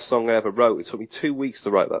that's the best song I ever wrote. It took me 2 weeks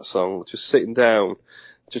to write that song, just sitting down,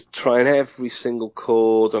 just trying every single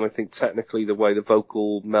chord, and I think technically the way the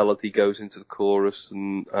vocal melody goes into the chorus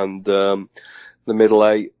and the middle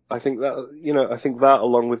eight, I think that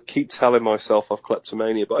along with Keep Telling Myself I've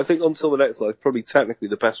Kleptomania, but I think Until the Next Life probably technically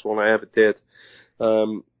the best one I ever did.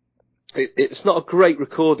 It's not a great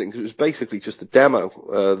recording because it was basically just a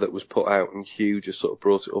demo that was put out, and Hugh just sort of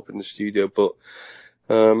brought it up in the studio. But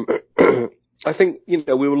I think we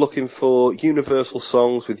were looking for universal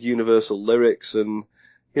songs with universal lyrics, and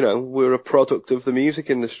we're a product of the music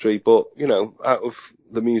industry. But out of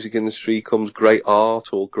the music industry comes great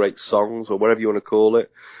art or great songs or whatever you want to call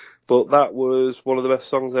it. But that was one of the best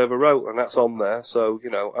songs I ever wrote, and that's on there. So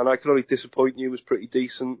and I Can Only Disappoint You was pretty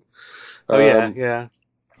decent. Yeah.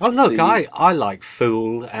 Oh, look, I like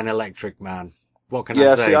Fool and Electric Man. What can I say?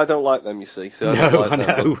 Yeah, see, I don't like them, you see. I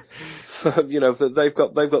know. They've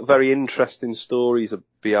got very interesting stories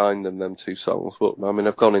behind them two songs. But, I mean,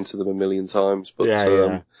 I've gone into them a million times.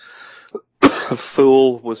 But,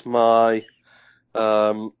 Fool was my,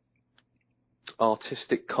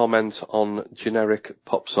 artistic comment on generic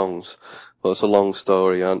pop songs. Well, it's a long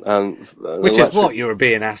story, which is what you were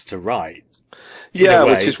being asked to write. Yeah,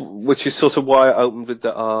 which is sort of why I opened with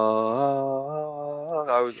the I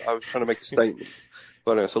was trying to make a statement.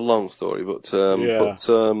 Well, no, it's a long story, but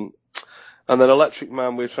and then Electric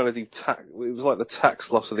Man, we were trying to do it was like the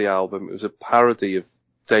tax loss of the album. It was a parody of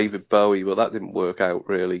David Bowie, but that didn't work out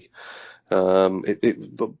really. But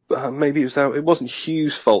maybe it wasn't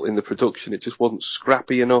Hugh's fault in the production. It just wasn't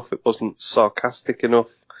scrappy enough. It wasn't sarcastic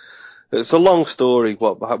enough. It's a long story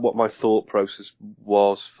what my thought process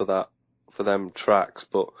was for them tracks,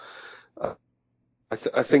 but I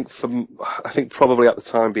think probably at the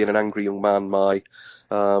time, being an angry young man,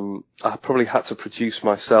 I probably had to produce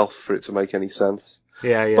myself for it to make any sense.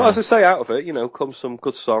 Yeah. But as I say, out of it, comes some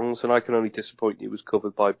good songs, and I Can Only Disappoint You was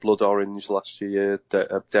covered by Blood Orange last year.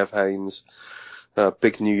 Dev Haynes,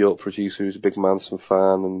 big New York producer who's a big Manson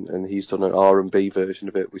fan, and he's done an R&B version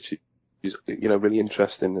of it, which is really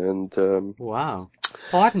interesting. And wow,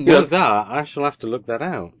 I didn't know that. I shall have to look that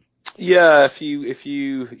out. Yeah, if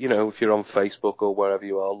you're on Facebook or wherever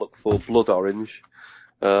you are, look for Blood Orange,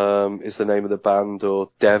 is the name of the band, or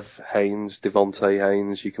Dev Haynes, Devonte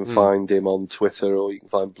Haynes. You can find him on Twitter, or you can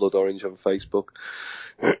find Blood Orange on Facebook.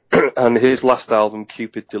 And his last album,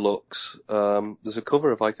 Cupid Deluxe, there's a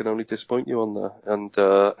cover of I Can Only Disappoint You on there, and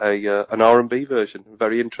an R&B version.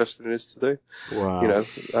 Very interesting it is to do. Wow.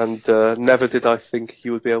 And never did I think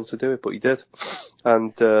he would be able to do it, but he did.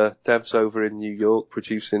 And Dev's over in New York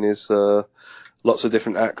producing his lots of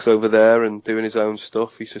different acts over there and doing his own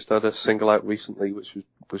stuff. He's just had a single out recently, which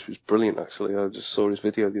was brilliant actually. I just saw his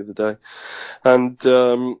video the other day, and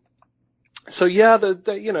so yeah,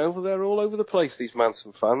 they're all over the place, these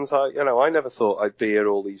Manson fans. I never thought I'd be here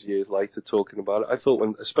all these years later talking about it. I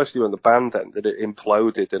thought especially when the band ended, it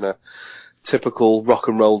imploded in a typical rock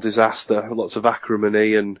and roll disaster, lots of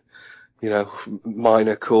acrimony and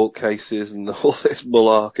minor court cases and all this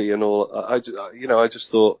malarkey and all. I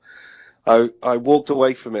just thought I walked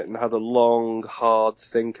away from it and had a long, hard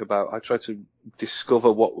think about. I tried to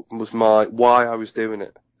discover what was why I was doing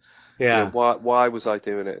it. Yeah. Why was I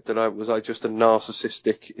doing it? Was I just a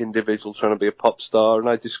narcissistic individual trying to be a pop star? And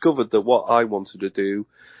I discovered that what I wanted to do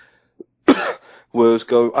was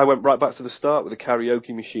I went right back to the start with a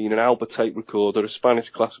karaoke machine, an Alba tape recorder, a Spanish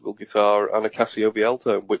classical guitar, and a Casio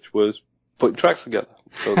Vialto, which was putting tracks together.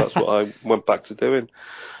 So that's what I went back to doing.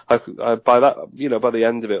 By the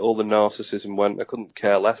end of it, all the narcissism went. I couldn't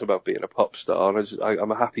care less about being a pop star, and I'm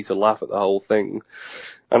happy to laugh at the whole thing.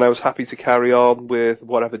 And I was happy to carry on with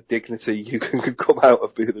whatever dignity you can come out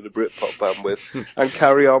of being in a Britpop band with, and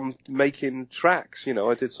carry on making tracks.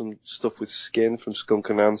 I did some stuff with Skin from Skunk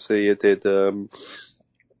Anansie.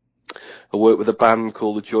 I worked with a band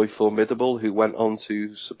called the Joy Formidable, who went on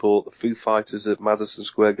to support the Foo Fighters at Madison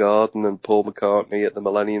Square Garden and Paul McCartney at the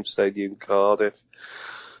Millennium Stadium, Cardiff.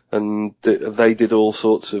 And they did all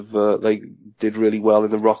sorts of, they did really well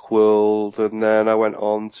in the rock world. And then I went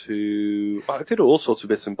on I did all sorts of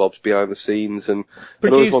bits and bobs behind the scenes and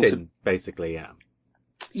producing, basically, yeah.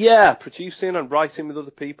 Yeah, producing and writing with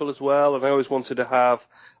other people as well. And I always wanted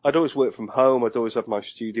I'd always work from home. I'd always have my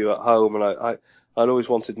studio at home. And I'd always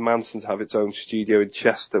wanted Manson to have its own studio in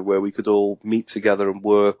Chester where we could all meet together and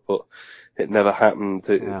work, but it never happened.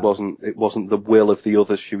 It wasn't the will of the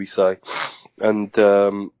others, shall we say. And,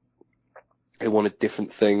 they wanted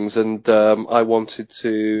different things. And, I wanted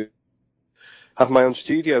to have my own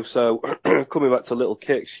studio. So coming back to Little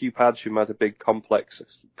Kicks, Hugh Padgham had a big complex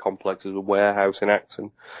as a warehouse in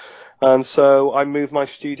Acton. And so I moved my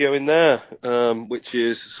studio in there, which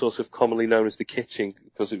is sort of commonly known as the kitchen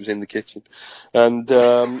because it was in the kitchen. And,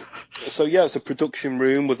 it's a production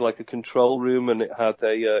room with like a control room, and it had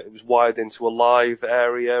it was wired into a live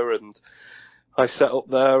area, and I set up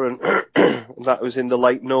there, and that was in the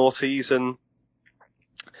late noughties, and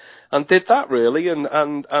did that really, and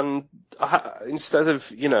instead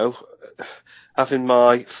of, having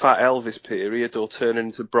my Fat Elvis period or turning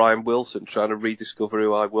into Brian Wilson trying to rediscover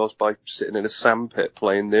who I was by sitting in a sandpit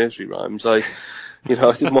playing nursery rhymes, I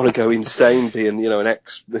didn't want to go insane being, an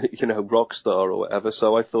ex, rock star or whatever.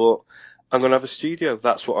 So I thought, I'm going to have a studio.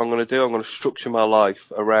 That's what I'm going to do. I'm going to structure my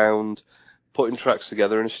life around putting tracks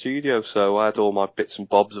together in a studio. So I had all my bits and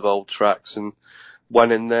bobs of old tracks and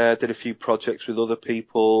went in there, did a few projects with other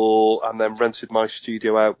people, and then rented my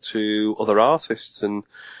studio out to other artists, and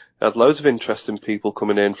had loads of interesting people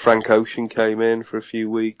coming in. Frank Ocean came in for a few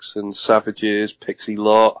weeks, and Savages, Pixie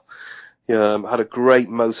Lott. Had a great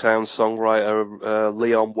Motown songwriter,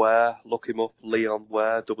 Leon Ware. Look him up, Leon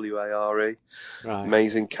Ware, W-A-R-E. Right.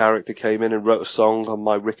 Amazing character, came in and wrote a song on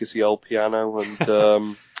my rickety old piano,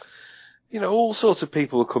 and all sorts of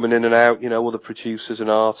people were coming in and out, other producers and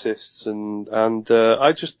artists, and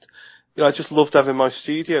I just loved having my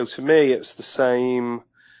studio. To me, it's the same.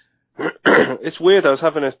 It's weird. I was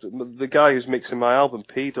having the guy who's mixing my album,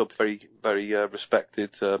 P-Dub, very, very,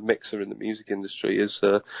 respected, mixer in the music industry,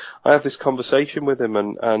 I have this conversation with him,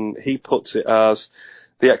 and he puts it as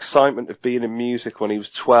the excitement of being in music when he was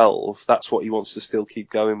 12. That's what he wants to still keep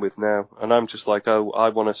going with now. And I'm just like, oh, I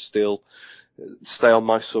want to still stay on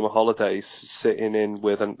my summer holidays, sitting in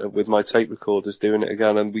with my tape recorders, doing it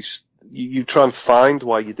again. And you try and find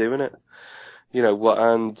why you're doing it,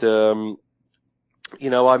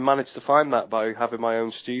 I managed to find that by having my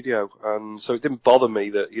own studio. And so it didn't bother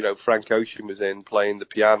me that, Frank Ocean was in playing the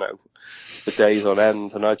piano for days on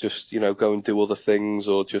end, and I just, go and do other things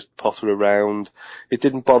or just potter around. It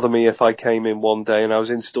didn't bother me if I came in one day and I was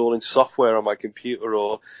installing software on my computer,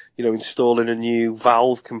 or, installing a new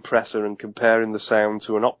valve compressor and comparing the sound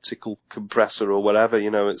to an optical compressor or whatever.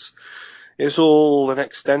 It's all an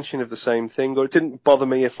extension of the same thing. Or it didn't bother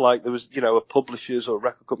me if, like, there was, a publishers or a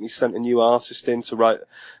record company sent a new artist in to write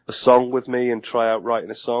a song with me and try out writing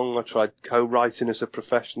a song. I tried co-writing as a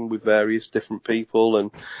profession with various different people, and,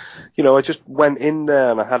 I just went in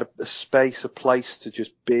there and I had a space, a place to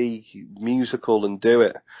just be musical and do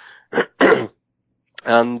it.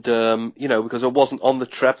 And, because I wasn't on the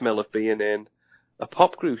treadmill of being in a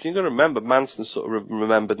pop group. You've got to remember, Manson's sort of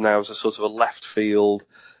remembered now as a sort of a left field,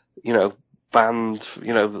 band,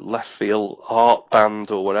 left field art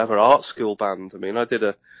band or whatever, art school band. I mean, I did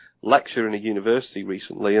a lecture in a university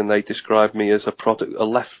recently, and they described me as a product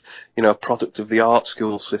of the art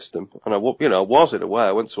school system. And I was in a way.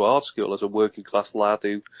 I went to art school as a working class lad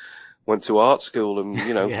who went to art school, and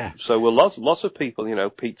yeah. So were lots of people,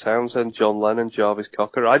 Pete Townsend, John Lennon, Jarvis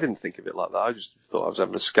Cocker. I didn't think of it like that. I just thought I was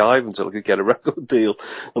having a skive until I could get a record deal,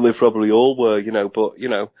 and they probably all were, but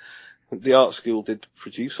the art school did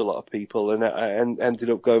produce a lot of people, and ended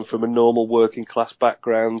up going from a normal working class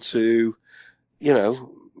background to,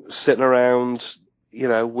 sitting around,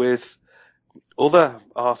 with other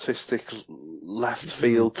artistic left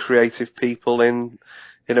field creative people in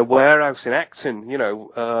a warehouse in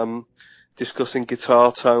Acton, discussing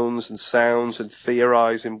guitar tones and sounds and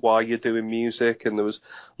theorizing why you're doing music. And there was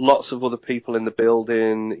lots of other people in the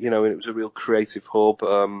building, and it was a real creative hub.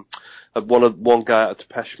 One guy at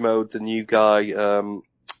Depeche Mode, the new guy,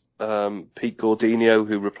 Pete Gordino,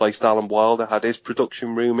 who replaced Alan Wilder, had his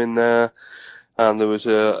production room in there. And there was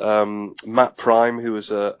Matt Prime, who was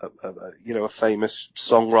a famous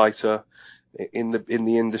songwriter in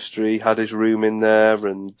the industry, had his room in there.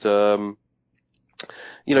 And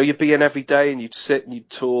you'd be in every day and you'd sit and you'd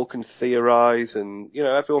talk and theorize, and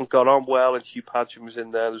everyone got on well. And Hugh Padgham was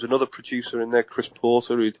in there. There was another producer in there, Chris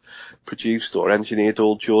Porter, who'd produced or engineered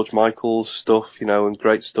all George Michael's stuff, and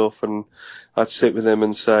great stuff. And I'd sit with him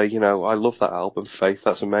and say, I love that album, Faith,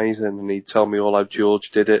 that's amazing. And he'd tell me all how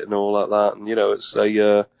George did it and all like that. And it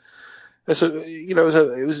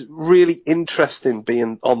was really interesting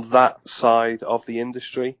being on that side of the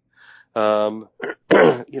industry.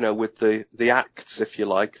 With the acts, if you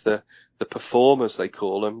like, the performers, they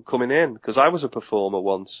call them, coming in, because I was a performer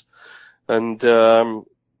once. And, you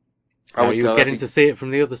were getting to see it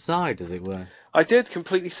from the other side, as it were. I did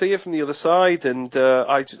completely see it from the other side. And,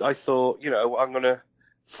 I thought, I'm going to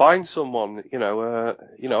find someone, I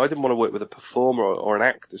didn't want to work with a performer or an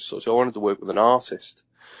actor as such. I wanted to work with an artist.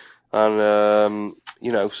 And,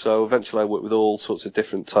 so eventually I worked with all sorts of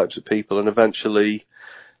different types of people, and eventually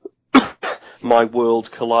my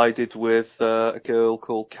world collided with a girl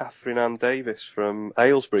called Catherine Ann Davis from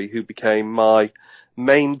Aylesbury, who became my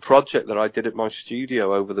main project that I did at my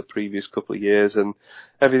studio over the previous couple of years, and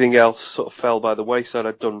everything else sort of fell by the wayside.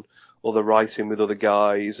 I'd done other writing with other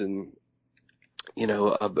guys, and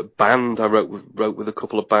a band. I wrote with a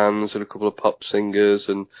couple of bands and a couple of pop singers,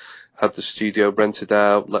 and had the studio rented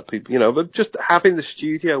out, let people, but just having the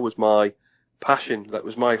studio was my passion. That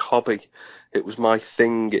was my hobby. It was my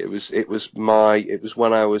thing. It was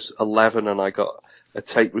when I was 11 and I got a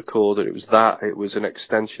tape recorder. It was an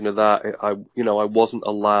extension of that. I wasn't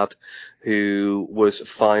a lad who was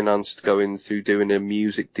financed going through doing a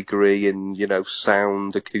music degree in,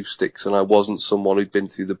 sound acoustics. And I wasn't someone who'd been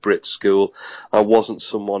through the Brit school. I wasn't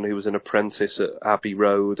someone who was an apprentice at Abbey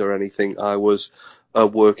Road or anything. I was a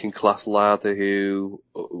working class lad who,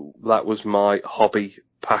 that was my hobby,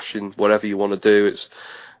 passion, whatever you want to do.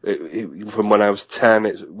 From when I was 10,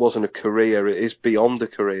 it wasn't a career. It is beyond a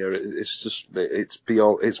career. It's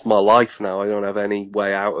my life now. I don't have any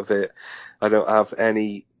way out of it. I don't have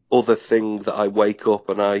any other thing that I wake up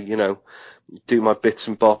and I, do my bits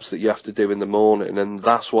and bobs that you have to do in the morning. And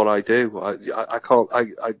that's what I do. I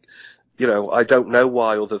don't know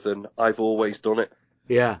why, other than I've always done it.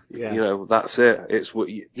 Yeah. That's it. It's what,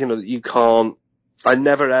 you can't, I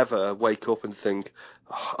never ever wake up and think,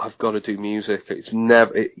 I've got to do music. It's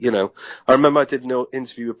never, I remember I did an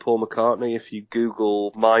interview with Paul McCartney. If you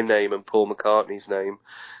Google my name and Paul McCartney's name,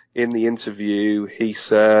 in the interview, he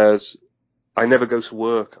says, I never go to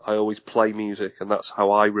work. I always play music, and that's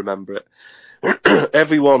how I remember it.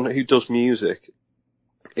 Everyone who does music,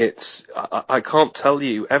 I can't tell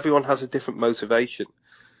you, everyone has a different motivation,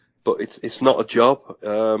 but it's not a job.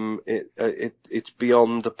 It's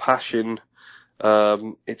beyond a passion.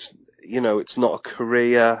 It's not a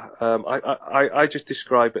career. I just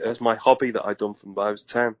describe it as my hobby that I've done from when I was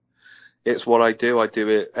 10. It's what I do. I do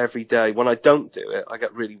it every day. When I don't do it, I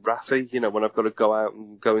get really ratty. When I've got to go out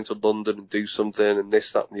and go into London and do something and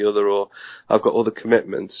this, that and the other, or I've got other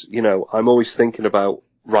commitments, I'm always thinking about,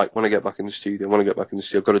 right, when I get back in the studio, I've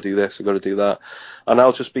got to do this, I've got to do that. And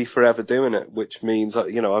I'll just be forever doing it, which means,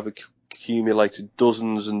 I've accumulated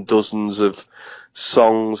dozens and dozens of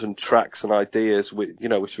songs and tracks and ideas, which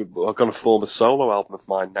are going to form a solo album of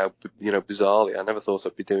mine now, bizarrely. I never thought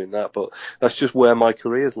I'd be doing that, but that's just where my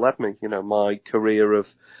career's led me. My career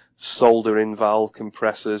of soldering valve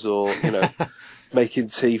compressors or, making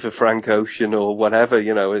tea for Frank Ocean or whatever,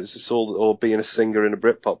 it's all, or being a singer in a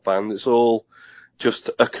Britpop band. It's all just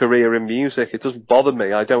a career in music. It doesn't bother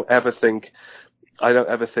me. I don't ever think,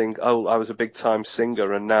 oh, I was a big time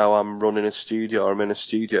singer and now I'm running a studio or I'm in a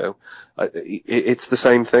studio. It's the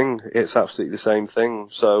same thing. It's absolutely the same thing.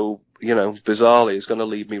 So, bizarrely, it's going to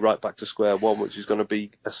lead me right back to square one, which is going to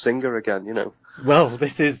be a singer again, Well,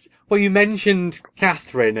 you mentioned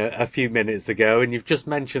Catherine a few minutes ago, and you've just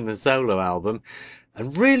mentioned the solo album.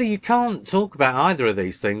 And really, you can't talk about either of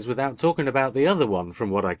these things without talking about the other one,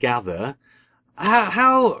 from what I gather.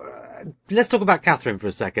 Let's talk about Catherine for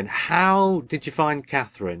a second. How did you find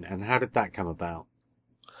Catherine, and how did that come about?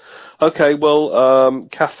 Okay, well,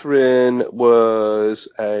 Catherine was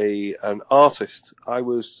an artist. I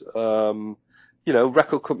was,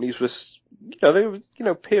 record companies was, they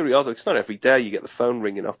were, periodic. It's not every day you get the phone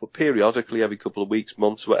ringing off, but periodically, every couple of weeks,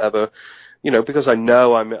 months, whatever, because I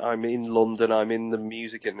know I'm in London, I'm in the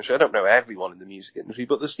music industry. I don't know everyone in the music industry,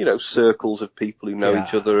 but there's, circles of people who know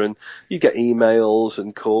each other, and you get emails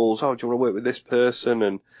and calls. Oh, do you want to work with this person?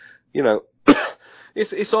 And,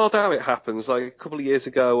 It's odd how it happens. Like a couple of years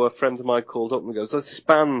ago, a friend of mine called up and goes, "There's this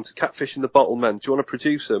band, Catfish and the Bottlemen. Do you want to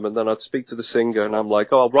produce them?" And then I'd speak to the singer, and I'm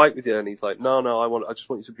like, "Oh, I'll write with you." And he's like, "No, I just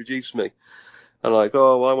want you to produce me." And I'm like,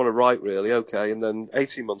 "Oh, well, I want to write, really, okay." And then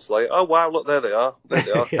 18 months later, "Oh wow, look, there they are,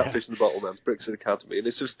 Yeah. Catfish and the Bottlemen, Bricks Academy." And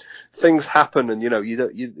it's just things happen, and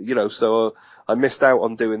so I missed out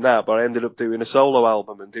on doing that, but I ended up doing a solo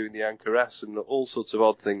album and doing the Anchoress, and all sorts of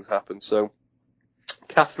odd things happened. So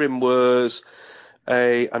Catherine was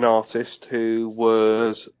an artist who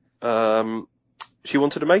was she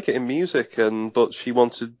wanted to make it in music, but she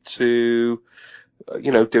wanted to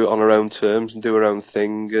do it on her own terms and do her own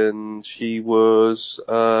thing. And she was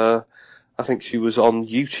I think she was on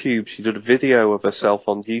YouTube. She did a video of herself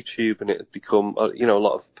on YouTube, and it had become a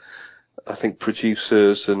lot of, I think,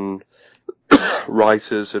 producers and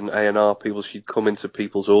writers and A&R people. She'd come into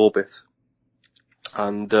people's orbit,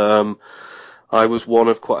 and I was one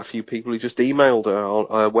of quite a few people who just emailed her on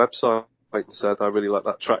her website and said, "I really like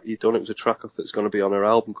that track you've done." It was a track that's going to be on her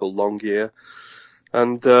album called Long Year.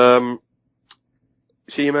 And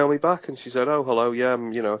she emailed me back and she said, "Oh, hello, yeah,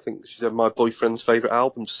 I think," she said, "my boyfriend's favourite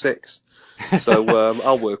album's 6. So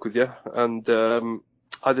I'll work with you." And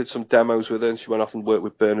I did some demos with her, and she went off and worked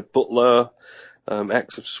with Bernard Butler,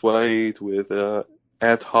 X of Suede, with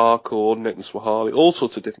Ed Harcourt, Nitin Swahali, all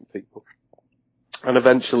sorts of different people. And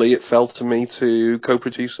eventually it fell to me to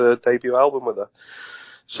co-produce her debut album with her.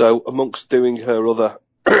 So amongst doing her other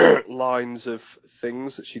lines of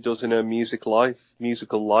things that she does in her musical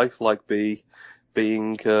life, like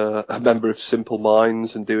being a member of Simple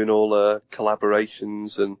Minds and doing all her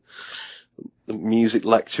collaborations and music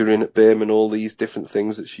lecturing at BIM and all these different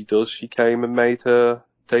things that she does, she came and made her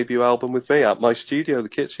debut album with me at my studio, the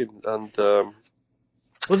kitchen. And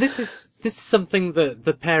well, this is something that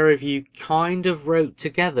the pair of you kind of wrote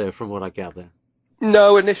together, from what I gather.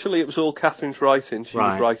 No, initially it was all Catherine's writing. She was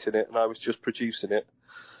Right. writing it, and I was just producing it.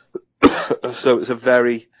 So it was a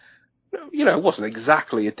very, it wasn't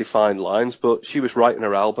exactly a defined lines, but she was writing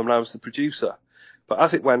her album, and I was the producer. But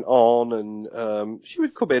as it went on, and she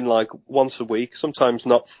would come in like once a week, sometimes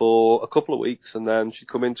not for a couple of weeks, and then she'd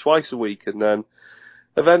come in twice a week, and then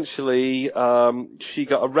eventually, she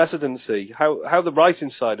got a residency. How the writing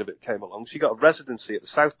side of it came along, she got a residency at the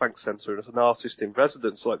South Bank Centre as an artist in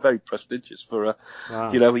residence, like very prestigious for a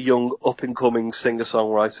young up-and-coming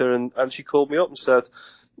singer-songwriter. And she called me up and said,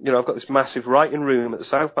 "I've got this massive writing room at the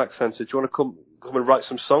South Bank Centre. Do you want to come and write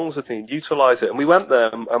some songs with me and utilise it?" And we went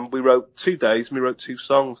there, and we wrote 2 days, and we wrote 2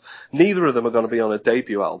 songs. Neither of them are going to be on a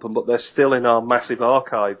debut album, but they're still in our massive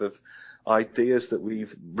archive of ideas that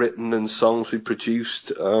we've written and songs we've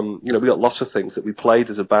produced. We got lots of things that we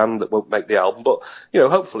played as a band that won't make the album, but,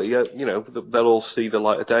 hopefully, they'll all see the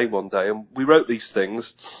light of day one day. And we wrote these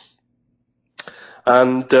things.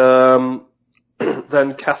 And,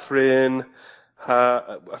 then Catherine,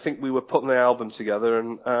 I think we were putting the album together,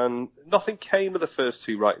 and nothing came of the first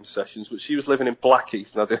 2 writing sessions, but she was living in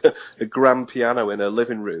Blackheath and had a grand piano in her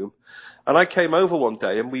living room. And I came over one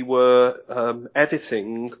day, and we were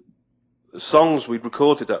editing songs we'd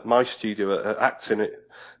recorded at my studio, acting it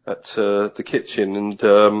at the kitchen. And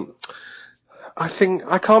I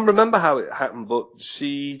can't remember how it happened, but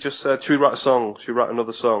she just said, "Should we write a song? Should we write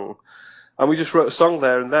another song?" And we just wrote a song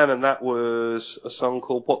there and then, and that was a song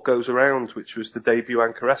called What Goes Around, which was the debut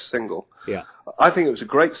Anchoress single. Yeah. I think it was a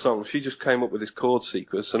great song. She just came up with this chord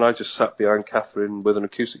sequence, and I just sat behind Catherine with an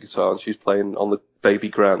acoustic guitar, and she was playing on the baby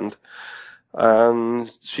grand. And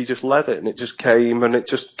she just led it, and it just came, and it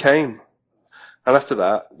just came. And after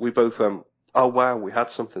that, we both went, "Oh wow, we had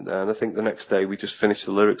something there." And I think the next day we just finished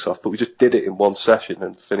the lyrics off, but we just did it in one session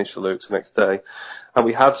and finished the lyrics the next day. And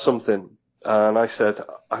we had something. And I said,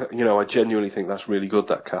 I genuinely think that's really good,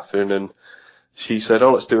 that, Catherine. And she said,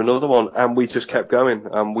 "Oh, let's do another one." And we just kept going,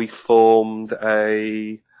 and we formed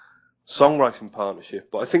a songwriting partnership.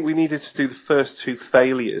 But I think we needed to do the first 2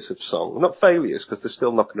 failures of songs. Not failures, because they're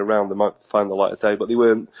still knocking around. They might find the light of day, but they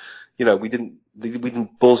weren't, we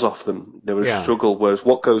didn't buzz off them. There was a struggle, whereas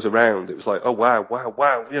What Goes Around, it was like, "Oh, wow,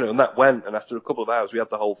 and that went, and after a couple of hours, we had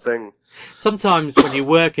the whole thing. Sometimes when you're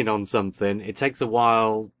working on something, it takes a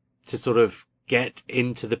while to sort of get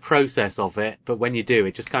into the process of it, but when you do,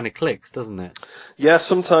 it just kind of clicks, doesn't it? Yeah,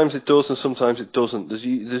 sometimes it does and sometimes it doesn't.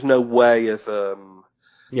 There's no way of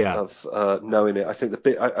knowing it. I think the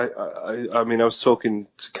bit, I mean, I was talking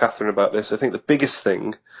to Catherine about this. I think the biggest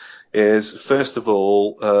thing is, first of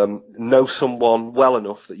all, know someone well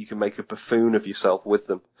enough that you can make a buffoon of yourself with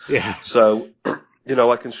them. Yeah. So,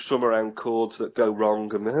 I can strum around chords that go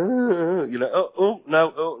wrong and, and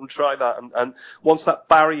try that. And once that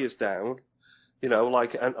barrier's down,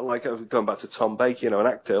 going back to Tom Baker, an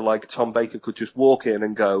actor, like Tom Baker could just walk in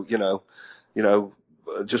and go,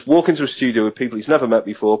 just walk into a studio with people he's never met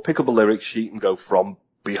before, pick up a lyric sheet and go, from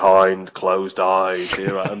behind closed eyes,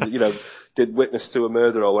 and, did Witness to a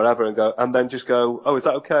Murder or whatever and then just go, oh, is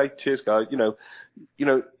that okay? Cheers, guy.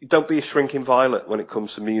 Don't be a shrinking violet when it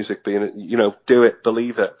comes to music, do it,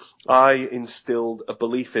 believe it. I instilled a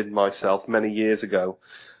belief in myself many years ago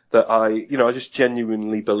that I just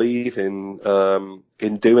genuinely believe in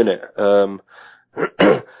doing it.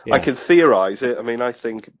 I can theorize it. I mean, I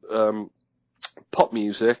think, pop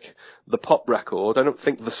music, the pop record, I don't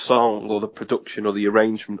think the song or the production or the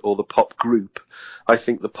arrangement or the pop group. I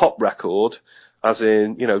think the pop record, as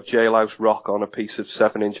in, Jailhouse Rock on a piece of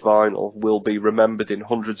 7-inch vinyl, will be remembered in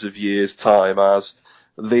hundreds of years' time as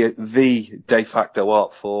the de facto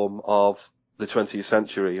art form of the 20th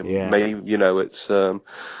century. And maybe,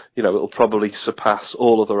 it'll probably surpass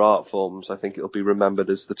all other art forms. I think it'll be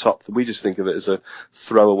remembered as the top. We just think of it as a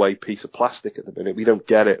throwaway piece of plastic at the minute. We don't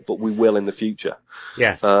get it, but we will in the future.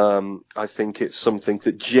 Yes. I think it's something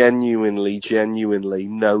that genuinely,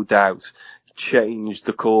 no doubt, changed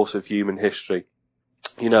the course of human history.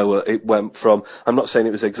 It went from, I'm not saying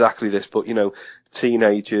it was exactly this, but,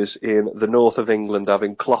 teenagers in the north of England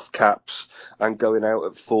having cloth caps and going out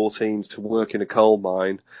at 14 to work in a coal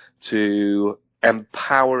mine, to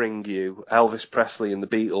empowering you, Elvis Presley and the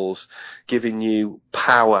Beatles, giving you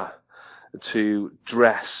power to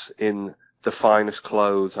dress in the finest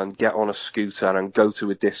clothes and get on a scooter and go to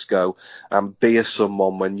a disco and be a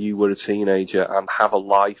someone when you were a teenager and have a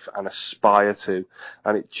life and aspire to.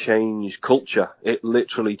 And it changed culture. It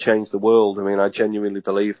literally changed the world. I mean, I genuinely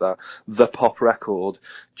believe that. The pop record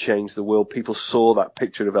changed the world. People saw that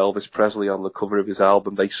picture of Elvis Presley on the cover of his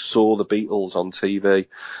album. They saw the Beatles on TV.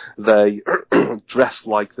 They dressed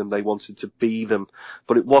like them. They wanted to be them.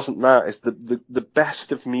 But it wasn't that. It's the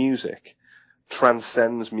best of music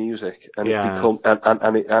transcends music, and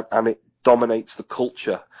it dominates the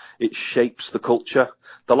culture. It shapes the culture.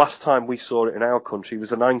 The last time we saw it in our country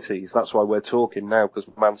was the 90s. That's why we're talking now, because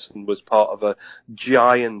Manson was part of a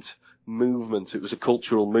giant movement. It was a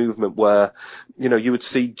cultural movement where, you would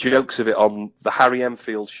see jokes of it on the Harry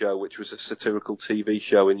Enfield show, which was a satirical TV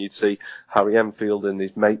show, and you'd see Harry Enfield and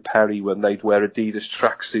his mate Perry when they'd wear Adidas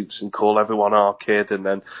tracksuits and call everyone our kid, and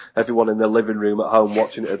then everyone in their living room at home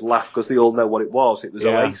watching it would laugh because they all know what it was. It was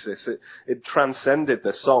Oasis. It transcended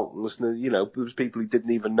their songs. There was people who didn't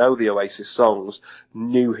even know the Oasis songs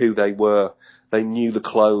knew who they were. They knew the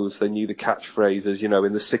clothes, they knew the catchphrases. In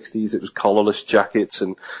the 60s it was collarless jackets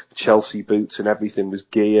and Chelsea boots and everything was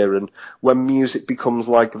gear. And when music becomes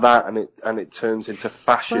like that and it turns into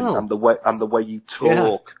fashion and the way you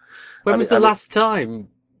talk. When was the last time,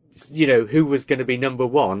 who was going to be number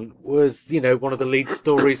one was, one of the lead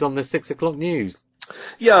stories on the 6 o'clock news?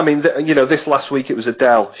 Yeah, I mean, this last week it was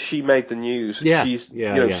Adele. She made the news. Yeah.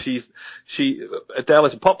 Adele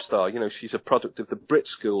is a pop star. She's a product of the Brit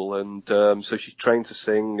School, and so she's trained to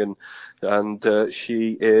sing, and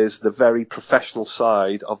she is the very professional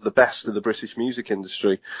side of the best of the British music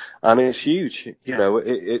industry, and it's huge.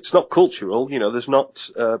 It's not cultural. There's not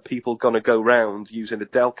people gonna go round using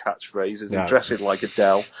Adele catchphrases and dressing like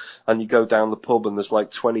Adele, and you go down the pub and there's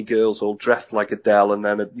like 20 girls all dressed like Adele, and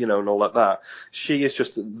then and all like that. She is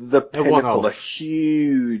just the pinnacle, a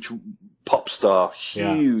huge pop star,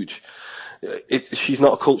 huge. Yeah. She's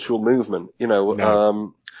not a cultural movement,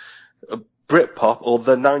 No. Britpop, or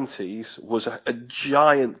the 90s, was a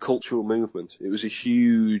giant cultural movement. It was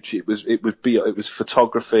it was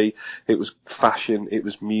photography, it was fashion, it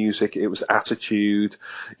was music, it was attitude.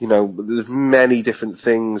 There's many different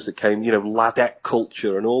things that came. Ladette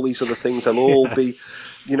culture and all these other things. They'll all be,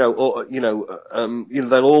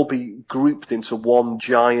 they'll all be grouped into one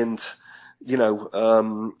giant,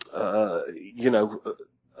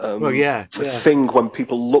 thing when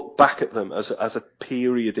people look back at them as a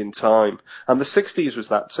period in time. And the 60s was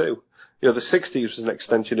that too. The 60s was an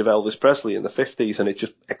extension of Elvis Presley in the 50s, and it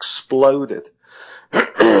just exploded.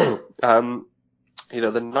 The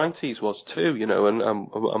 90s was too,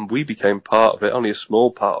 and we became part of it, only a small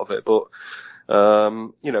part of it, but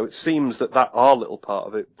It seems that our little part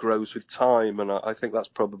of it grows with time, and I think that's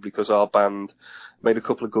probably because our band made a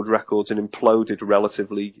couple of good records and imploded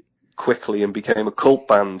relatively quickly and became a cult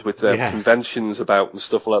band with their conventions about and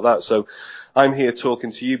stuff like that. So I'm here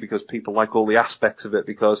talking to you because people like all the aspects of it,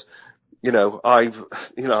 because I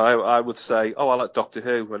would say, oh, I like Doctor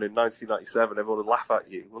Who, and in 1997 everyone would laugh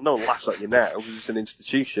at you. Well, no one laughs at you now. It's an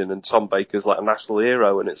institution, and Tom Baker's like a national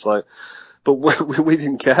hero, and it's like, but we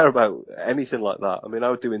didn't care about anything like that. I mean, I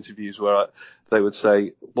would do interviews where they would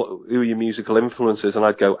say, who are your musical influences? And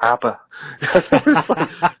I'd go, ABBA. It was like,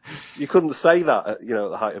 you couldn't say that at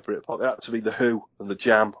the height of Britpop. It had to be The Who and The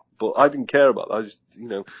Jam. But I didn't care about that. I just,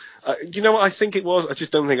 what I think it was? I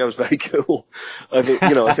just don't think I was very cool. I think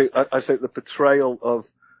the portrayal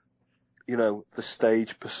of, the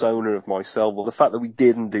stage persona of myself, or the fact that we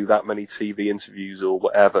didn't do that many TV interviews or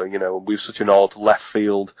whatever, we were such an odd left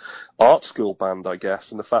field art school band, I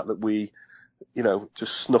guess, and the fact that we,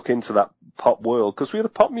 just snuck into that pop world, because we were the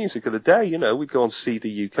pop music of the day, we'd go on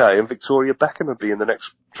CD UK and Victoria Beckham would be in the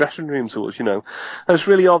next dressing room to us, and it's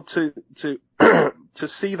really odd to to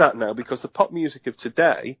see that now, because the pop music of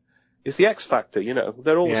today is the X Factor,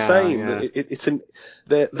 they're all saying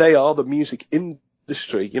that they are the music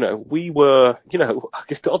industry, we were,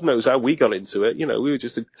 God knows how we got into it, we were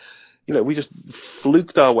just we just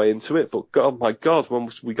fluked our way into it, but God, my God, when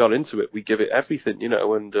we got into it, we give it everything,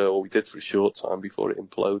 or we did for a short time before it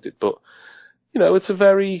imploded. But, it's a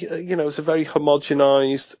very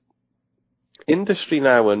homogenized industry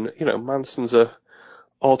now, and, Manson's a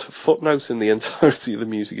odd footnote in the entirety of the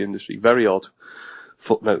music industry, very odd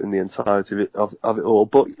footnote in the entirety of it all.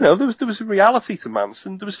 But, there was a reality to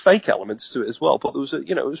Manson. There was fake elements to it as well, but there was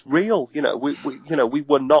it was real. We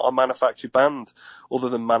were not a manufactured band other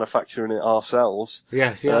than manufacturing it ourselves.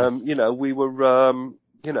 Yes. We were,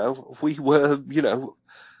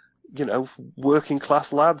 working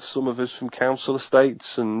class lads, some of us from council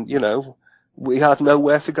estates, and, we had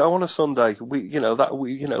nowhere to go on a Sunday. We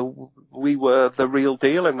were the real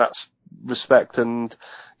deal in that respect. And,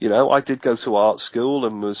 I did go to art school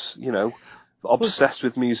and was, obsessed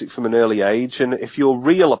with music from an early age. And if you're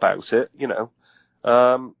real about it,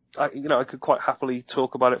 I could quite happily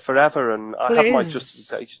talk about it forever, and I have my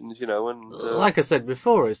justifications, and like I said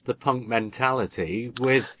before, it's the punk mentality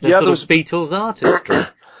with the sort of Beatles artistry.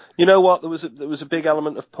 You know what? There was a big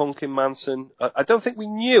element of punk in Manson. I don't think we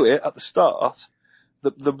knew it at the start.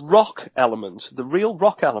 The rock element, the real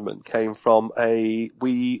rock element, came from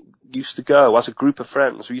we used to go as a group of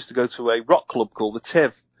friends. We used to go to a rock club called the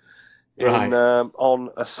Tiv on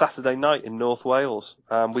a Saturday night in North Wales.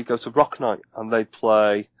 We'd go to Rock Night, and they'd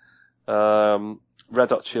play Red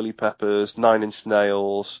Hot Chili Peppers, Nine Inch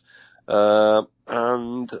Nails, and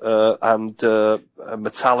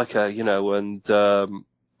Metallica, and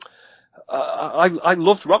I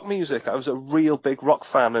loved rock music. I was a real big rock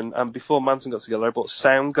fan, and before Manson got together, I bought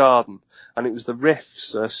Soundgarden, and it was the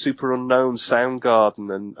riffs, Super Unknown,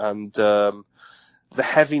 Soundgarden, and the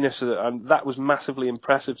heaviness of it, and that was massively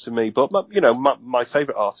impressive to me. But my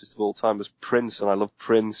favourite artist of all time was Prince, and I love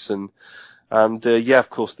Prince, and of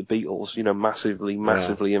course the Beatles,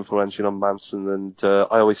 massively influential on Manson. And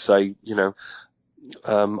I always say,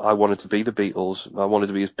 I wanted to be the Beatles. I wanted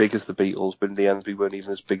to be as big as the Beatles, but in the end we weren't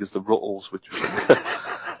even as big as the Ruttles, which was, but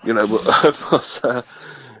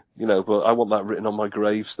I want that written on my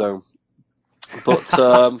gravestone.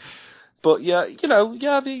 But, but yeah,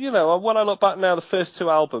 when I look back now, the first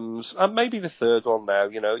two albums, and maybe the third one now,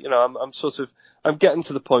 I'm getting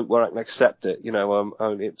to the point where I can accept it,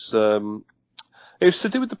 it's to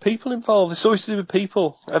do with the people involved. It's always to do with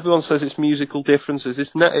people. Everyone says it's musical differences.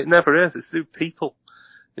 It never is. It's to do with people.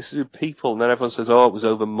 It's to do with people. And then everyone says, oh, it was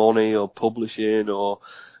over money or publishing, or,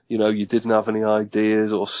 you didn't have any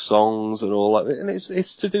ideas or songs and all that. And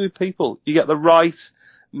it's to do with people. You get the right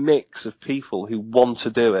mix of people who want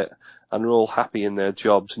to do it and are all happy in their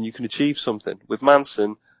jobs, and you can achieve something. With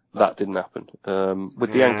Manson, that didn't happen.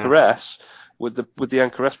 With the Anchoress, with the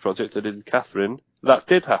Anchoress project I did with Catherine, that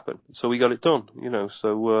did happen. So we got it done,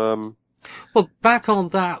 Well, back on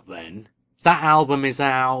that then, that album is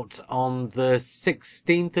out on the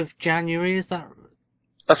 16th of January, is that?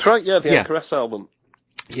 That's right, the Anchoress album.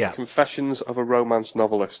 Yeah. Confessions of a Romance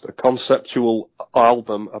Novelist, a conceptual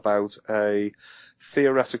album about a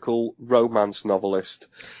theoretical romance novelist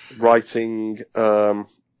writing, I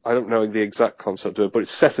don't know the exact concept of it, but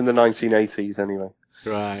it's set in the 1980s anyway.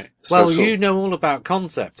 Right. Well, you know all about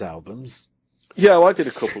concept albums. Yeah, I did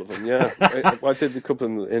a couple of them, yeah. I did a couple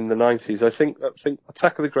of them in the 90s. I think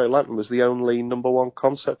Attack of the Grey Lantern was the only #1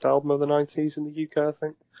 concept album of the 90s in the UK, I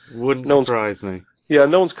think. Wouldn't surprise me. Yeah,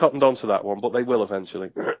 no one's cottoned onto that one, but they will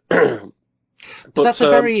eventually. But But that's a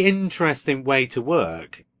very interesting way to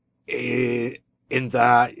work, in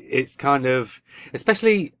that it's kind of,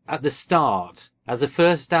 especially at the start, as a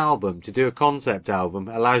first album, to do a concept album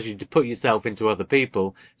allows you to put yourself into other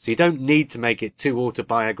people, so you don't need to make it too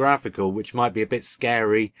autobiographical, which might be a bit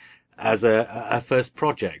scary as a first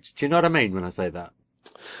project. Do you know what I mean when I say that?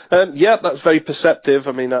 yeah, that's very perceptive.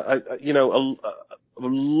 I mean, a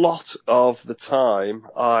lot of the time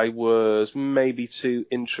I was maybe too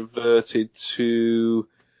introverted to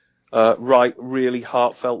write really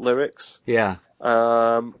heartfelt lyrics. Yeah.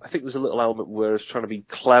 I think there's a little element where I was trying to be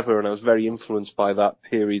clever, and I was very influenced by that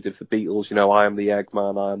period of the Beatles. I am the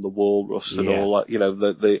Eggman, I am the Walrus, and all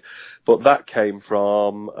that. But that came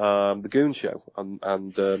from the Goon Show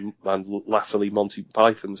and latterly Monty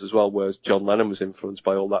Python's as well, whereas John Lennon was influenced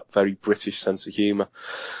by all that very British sense of humour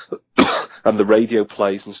and the radio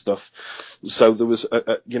plays and stuff. So there was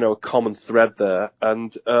a common thread there,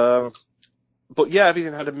 and but yeah,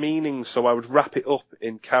 everything had a meaning, so I would wrap it up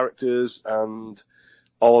in characters and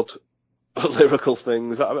odd lyrical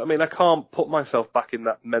things. I mean, I can't put myself back in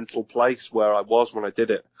that mental place where I was when I did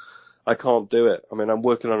it. I can't do it. I mean, I'm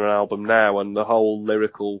working on an album now, and the whole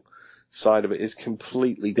lyrical side of it is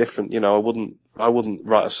completely different. I wouldn't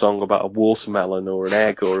write a song about a watermelon or an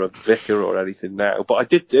egg or a vicar or anything now, but I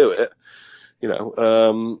did do it,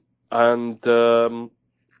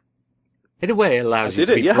 In a way, it allows you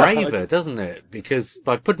to be yeah, braver, doesn't it? Because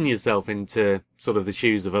by putting yourself into sort of the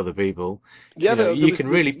shoes of other people, yeah, you can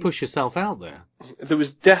really push yourself out there. There was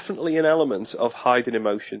definitely an element of hiding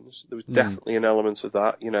emotions. There was definitely an element of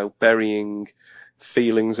that, burying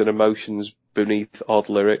feelings and emotions beneath odd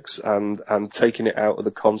lyrics and taking it out of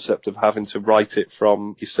the concept of having to write it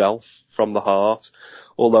from yourself, from the heart.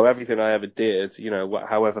 Although everything I ever did,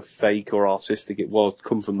 however fake or artistic it was,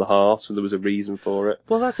 come from the heart, and there was a reason for it.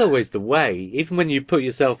 Well, that's always the way. Even when you put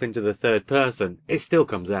yourself into the third person, it still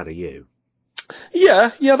comes out of you.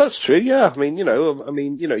 Yeah, that's true. Yeah, I mean,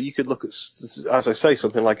 you could look at, as I say,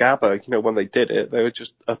 something like ABBA. When they did it, they were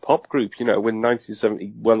just a pop group. When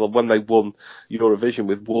 1970, when they won Eurovision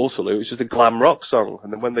with Waterloo, it was just a glam rock song.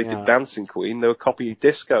 And then when they did Dancing Queen, they were copying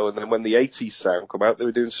disco. And then when the 80s sound come out, they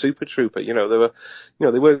were doing Super Trooper. They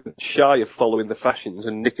weren't shy of following the fashions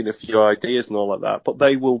and nicking a few ideas and all like that. But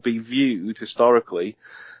they will be viewed historically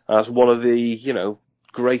as one of the,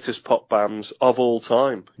 greatest pop bands of all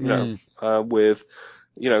time, with,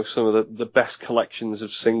 some of the best collections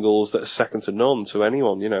of singles that are second to none to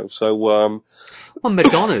anyone, so, Well,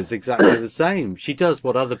 Madonna's exactly the same. She does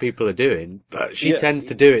what other people are doing, but she tends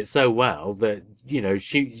to do it so well that,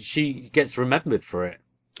 she gets remembered for it.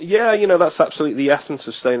 Yeah, that's absolutely the essence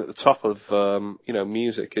of staying at the top of,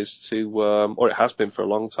 music is to, or it has been for a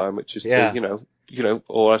long time, which is to,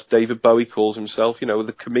 or as David Bowie calls himself,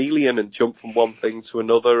 the chameleon, and jump from one thing to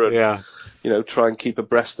another and, try and keep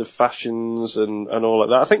abreast of fashions and all like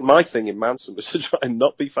that. I think my thing in Manson was to try and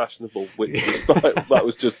not be fashionable, which that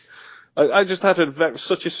was just, I just had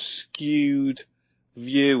such a skewed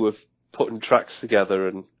view of putting tracks together,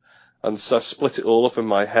 and so I split it all up in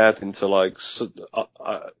my head into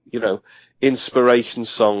inspiration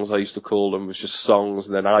songs, I used to call them, was just songs,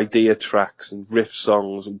 and then idea tracks and riff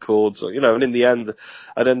songs and chords, and in the end,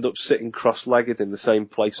 I'd end up sitting cross-legged in the same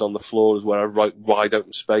place on the floor as where I write wide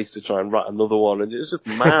open space to try and write another one, and it's just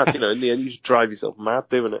mad, in the end, you just drive yourself mad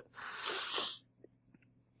doing it.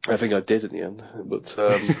 I think I did in the end, but,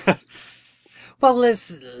 Well,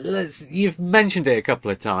 you've mentioned it a couple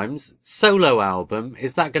of times. Solo album,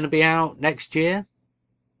 is that going to be out next year?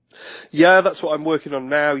 Yeah, that's what I'm working on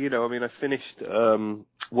now. I finished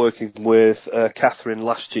working with Catherine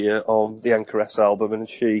last year on the Anchoress album, and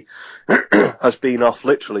she has been off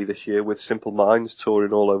literally this year with Simple Minds,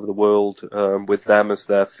 touring all over the world with them as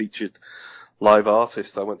their featured live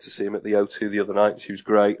artist. I went to see him at the O2 the other night. She was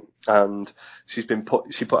great, and she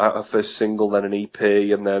put out her first single, then an EP,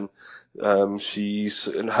 and then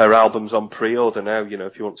her album's on pre-order now.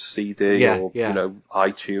 If you want a CD or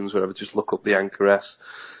iTunes, whatever, just look up the Anchoress.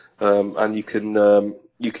 And you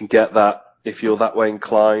can get that if you're that way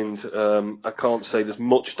inclined. I can't say there's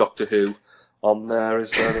much Doctor Who on there. I don't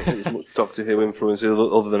think there's much Doctor Who influence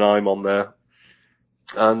other than I'm on there.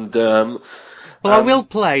 And I will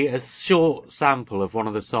play a short sample of one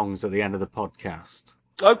of the songs at the end of the podcast.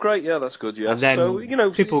 Oh, great! Yeah, that's good. Yeah, and then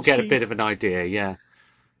so people get a bit of an idea. Yeah.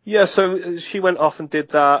 Yeah, so she went off and did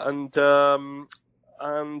that, and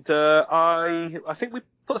I think we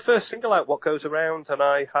put the first single out, What Goes Around, and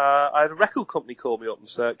I had a record company call me up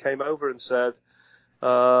and came over and said,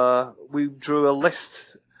 we drew a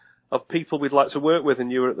list of people we'd like to work with,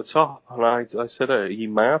 and you were at the top. And I said, are you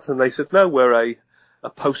mad? And they said, no, we're a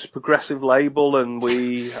post-progressive label, and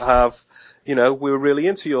we have, we were really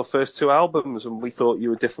into your first two albums, and we thought you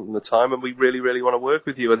were different from the time, and we really, really want to work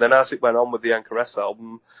with you. And then as it went on with the Anchoress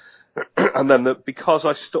album, and then because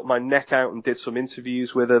I stuck my neck out and did some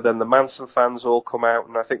interviews with her, then the Manson fans all come out,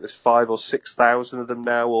 and I think there's 5,000 or 6,000 of them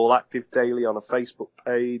now, all active daily on a Facebook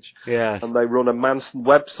page. Yes. And they run a Manson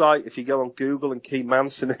website. If you go on Google and keep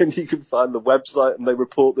Manson in, you can find the website, and they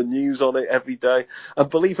report the news on it every day. And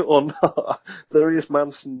believe it or not, there is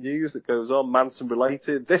Manson news that goes on, Manson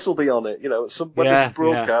related. This will be on it, when it's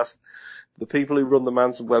broadcast. The people who run the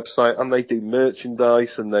Manson website, and they do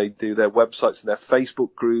merchandise, and they do their websites and their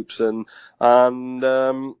Facebook groups, and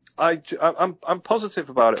I'm positive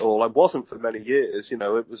about it all. I wasn't for many years,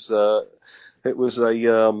 it was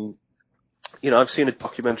I've seen a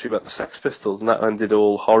documentary about the Sex Pistols, and that ended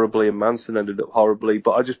all horribly, and Manson ended up horribly,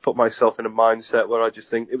 but I just put myself in a mindset where I just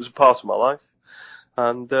think it was a part of my life.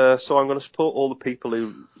 And so I'm going to support all the people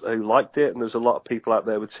who liked it, and there's a lot of people out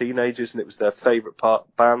there with teenagers, and it was their favourite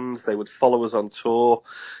band. They would follow us on tour.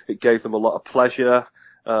 It gave them a lot of pleasure.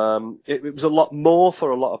 It was a lot more for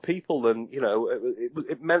a lot of people than,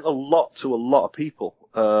 it meant a lot to a lot of people.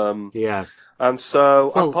 Yes. And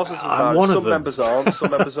so I'm positive about it. Some members aren't, some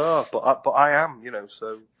members are, but I am,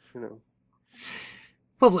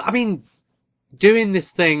 Well, I mean, doing this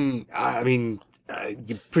thing,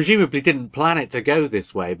 you presumably didn't plan it to go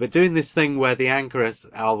this way, but doing this thing where the Anchoress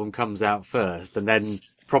album comes out first, and then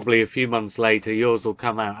probably a few months later yours will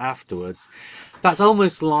come out afterwards, that's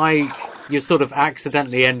almost like you sort of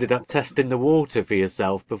accidentally ended up testing the water for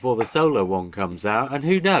yourself before the solo one comes out, and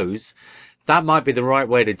who knows, that might be the right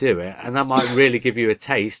way to do it, and that might really give you a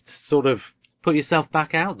taste, sort of put yourself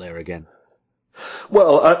back out there again.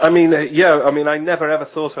 Well, I never ever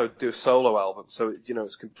thought I would do a solo album, so,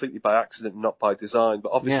 it's completely by accident, not by design,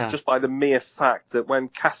 but obviously just by the mere fact that when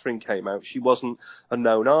Catherine came out, she wasn't a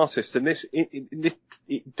known artist, and in this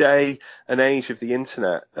day and age of the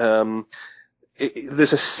internet,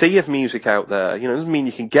 there's a sea of music out there, it doesn't mean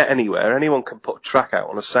you can get anywhere, anyone can put a track out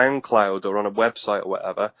on a SoundCloud or on a website or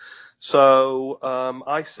whatever, so,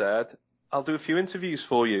 I said, I'll do a few interviews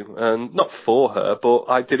for you, and not for her, but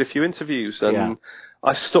I did a few interviews, and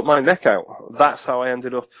I stuck my neck out. That's how I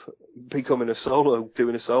ended up doing a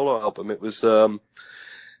solo album. It was,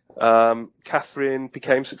 Catherine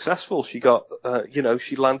became successful. She got,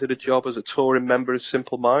 she landed a job as a touring member of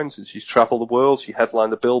Simple Minds, and she's traveled the world. She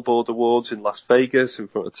headlined the Billboard Awards in Las Vegas in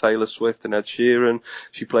front of Taylor Swift and Ed Sheeran.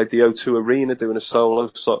 She played the O2 Arena doing a solo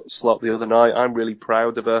slot the other night. I'm really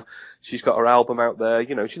proud of her. She's got her album out there.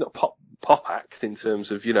 She's not pop act in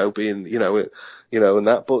terms of, being, and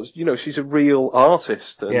that, but, she's a real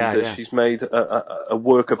artist, and she's made a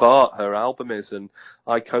work of art, her album is, and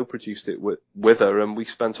I co-produced it with her, and we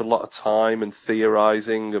spent a lot of time and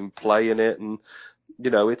theorizing and playing it, and,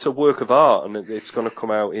 it's a work of art, and it's going to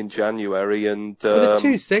come out in January, and, well, the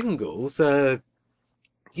two singles, they're,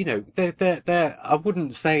 I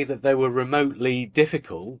wouldn't say that they were remotely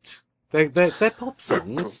difficult. They're pop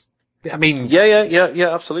songs. I mean, yeah,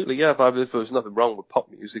 absolutely, yeah. But there's nothing wrong with pop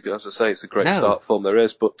music, as I say, it's a great start form there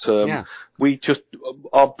is. But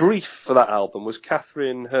our brief for that album was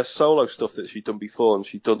Catherine, her solo stuff that she'd done before, and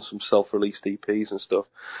she'd done some self-released EPs and stuff.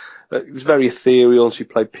 It was very ethereal, and she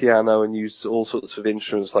played piano and used all sorts of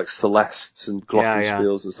instruments like celestes and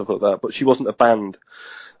glockenspiels and stuff like that. But she wasn't a band,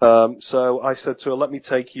 so I said to her, "Let me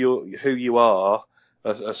take who you are."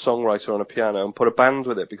 A songwriter on a piano and put a band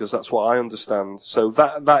with it, because that's what I understand. So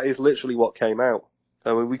that is literally what came out.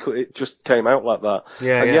 I mean, it just came out like that.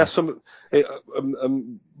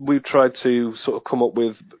 We tried to sort of come up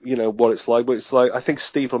with, what it's like, but it's like, I think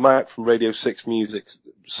Steve Lamacq from Radio 6 Music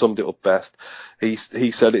summed it up best. He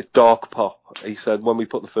said it's dark pop. He said, when we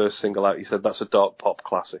put the first single out, he said, that's a dark pop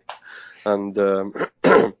classic. And,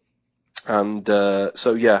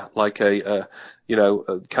 so yeah, like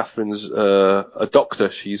Catherine's a doctor.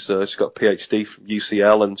 she's got a PhD from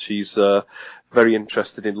UCL, and she's very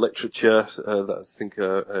interested in literature. I think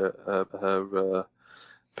her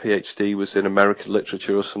PhD was in American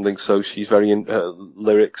literature or something. So she's very in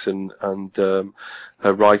lyrics, and her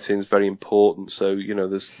writing is very important. So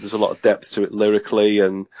there's a lot of depth to it lyrically,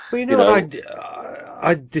 and what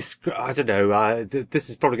I don't know, this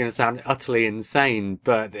is probably going to sound utterly insane,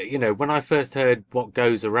 but, when I first heard What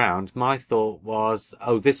Goes Around, my thought was,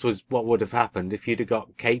 this was what would have happened if you'd have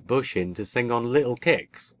got Kate Bush in to sing on Little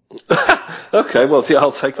Kicks. Okay, well, yeah,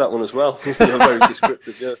 I'll take that one as well. You're very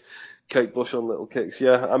descriptive, yeah. Kate Bush on Little Kicks,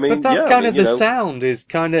 yeah. I mean, but that's the sound is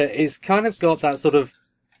kind of got that sort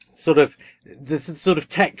of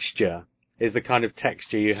texture is the kind of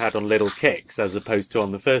texture you had on Little Kicks as opposed to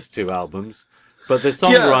on the first two albums. But the Yeah.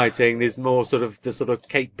 songwriting is more sort of the sort of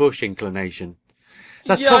Kate Bush inclination.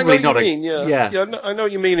 That's Yeah, I know probably what you not a, mean. Yeah, yeah, yeah, I know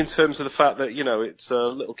what you mean in terms of the fact that it's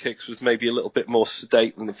Little Kicks was maybe a little bit more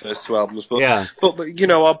sedate than the first two albums, but yeah,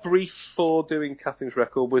 our brief for doing Catherine's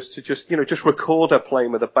record was to just record her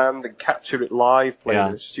playing with a band and capture it live playing in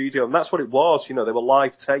yeah. a studio, and that's what it was. They were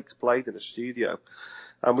live takes played in a studio,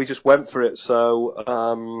 and we just went for it.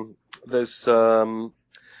 So there's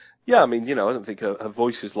yeah, I mean, I don't think her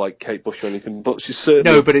voice is like Kate Bush or anything, but she's No,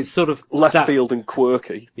 certainly but it's sort of left that, field and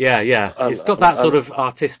quirky. yeah, yeah. And, It's got and, that sort and of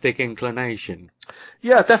artistic inclination.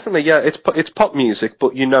 yeah, definitely. Yeah, it's pop music,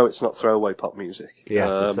 but it's not throwaway pop music.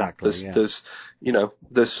 Yes, exactly, yeah.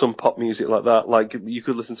 There's some pop music like that. Like you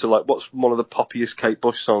could listen to what's one of the poppiest Kate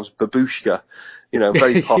Bush songs, Babushka.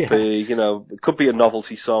 Very poppy. Yeah. It could be a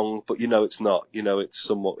novelty song, but it's not. It's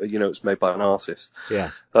somewhat. It's made by an artist.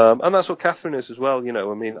 Yes. And that's what Catherine is as well.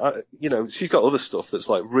 I mean, she's got other stuff that's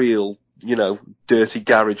like real, dirty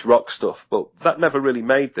garage rock stuff, but that never really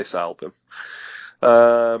made this album.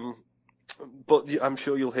 But I'm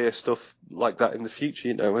sure you'll hear stuff like that in the future.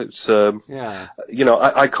 It's Yeah.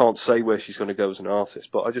 I can't say where she's going to go as an artist,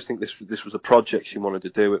 but I just think this was a project she wanted to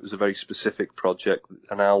do. It was a very specific project,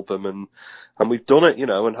 an album, and we've done it.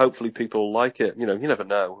 And hopefully people will like it. You never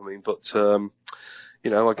know. I mean, but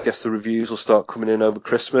I guess the reviews will start coming in over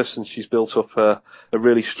Christmas, and she's built up a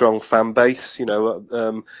really strong fan base.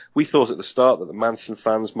 We thought at the start that the Manson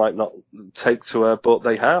fans might not take to her, but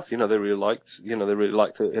they have. They really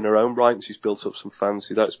liked her in her own right, and she's built up some fans.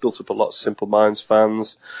 It's built up a lot of Simple Minds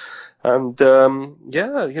fans. And,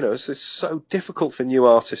 it's so difficult for new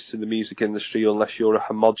artists in the music industry unless you're a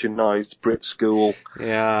homogenized Brit school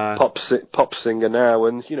Yeah. pop singer now.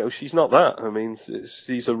 And, she's not that. I mean,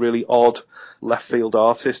 she's a really odd left field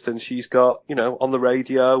artist, and she's got, on the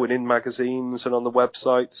radio and in magazines and on the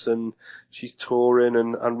websites, and she's touring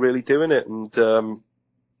and really doing it. And,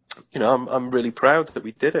 I'm really proud that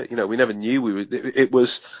we did it. We never knew we would, it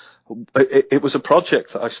was a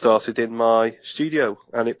project that I started in my studio,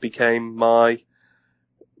 and it became my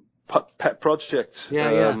pet project.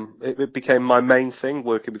 Yeah. It became my main thing,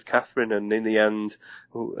 working with Catherine, and in the end,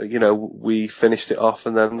 we finished it off,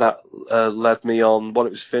 and then that led me on when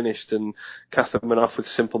it was finished, and Catherine went off with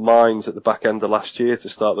Simple Minds at the back end of last year to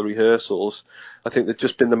start the rehearsals. I think there'd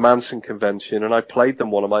just been the Manson convention, and I played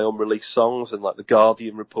them one of my unreleased songs, and The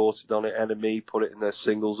Guardian reported on it, NME put it in their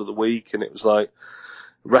singles of the week, and it was like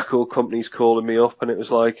record companies calling me up, and it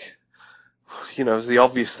was like, the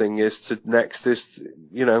obvious thing is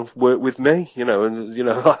work with me, and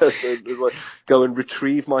like, go and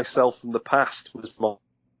retrieve myself from the past was my,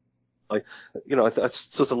 I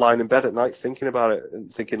sort of lying in bed at night thinking about it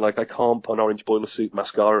and thinking like, I can't put an orange boiler suit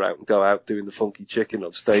mascara out and go out doing the funky chicken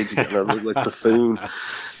on stage again. I look like buffoon.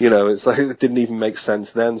 It's like, it didn't even make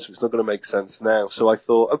sense then, so it's not going to make sense now. So I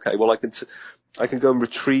thought, okay, well, I can go and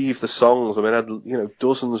retrieve the songs. I mean, I had,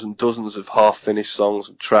 dozens and dozens of half-finished songs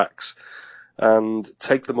and tracks, and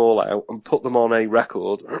take them all out and put them on a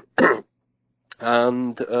record,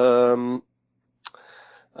 and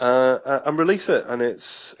release it. And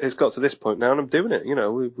it's got to this point now, and I'm doing it.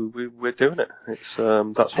 We're doing it. It's that's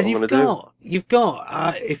what I'm going to do. You've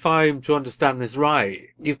got, if I'm to understand this right,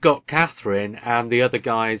 you've got Catherine and the other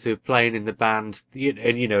guys who are playing in the band, and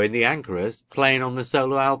in the Anchorers, playing on the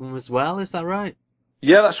solo album as well. Is that right?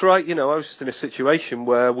 Yeah, that's right. I was just in a situation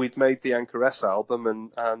where we'd made the Anchoress album,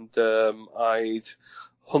 and I'd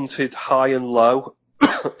hunted high and low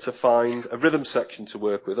to find a rhythm section to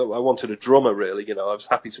work with. I wanted a drummer, really. I was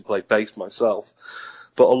happy to play bass myself,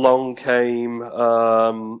 but along came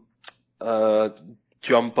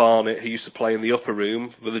John Barnett, who used to play in the upper room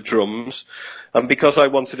with the drums, and because I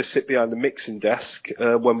wanted to sit behind the mixing desk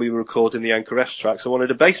when we were recording the Anchoress tracks, I wanted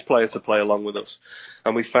a bass player to play along with us.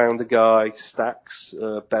 And we found a guy, Stacks,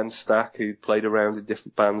 Ben Stack, who played around in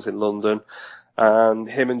different bands in London, and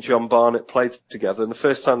him and John Barnett played together. And the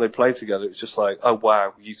first time they played together, it was just like, oh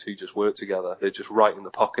wow, you two just work together. They're just right in the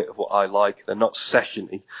pocket of what I like. They're not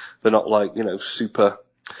sessiony. They're not like, super,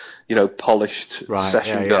 polished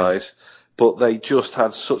session guys. But they just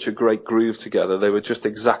had such a great groove together. They were just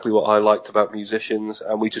exactly what I liked about musicians,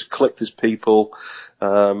 and we just clicked as people. We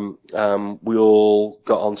all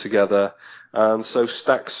got on together, and so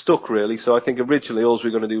Stack stuck, really. So I think originally all we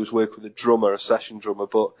were going to do was work with a drummer, a session drummer,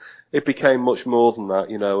 but it became much more than that,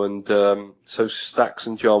 and so Stacks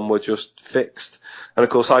and John were just fixed. And of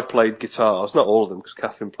course I played guitars, not all of them, because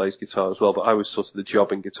Catherine plays guitar as well, but I was sort of the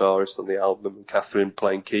jobbing guitarist on the album, and Catherine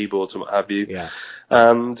playing keyboards and what have you. Yeah.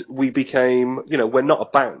 And we became, we're not a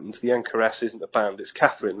band. The Anchoress isn't a band. It's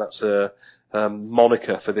Catherine. That's a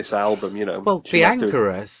moniker for this album, Well, the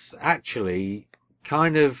Anchoress actually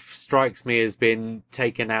kind of strikes me as being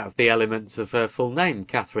taken out of the elements of her full name,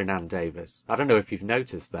 Catherine Ann Davis. I don't know if you've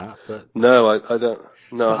noticed that, but No, I don't.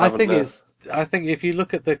 No, but I haven't. I think if you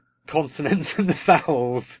look at the consonants and the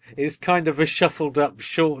vowels, it's kind of a shuffled up,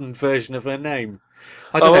 shortened version of her name.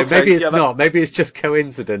 I don't know, Okay. maybe it's Yeah, not, maybe it's just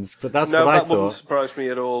coincidence, but that's no, what I that wouldn't thought. surprise me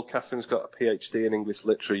at all. Catherine's got a PhD in English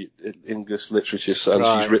literature, and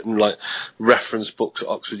Right. she's written like reference books at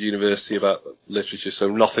Oxford University about literature.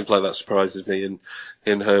 So nothing like that surprises me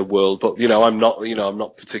in her world. But I'm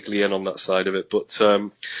not particularly in on that side of it. But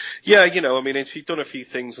yeah, I mean, and she'd done a few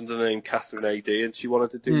things under the name Catherine A.D. and she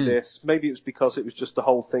wanted to do this. Maybe it was because it was just the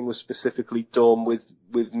whole thing was specifically done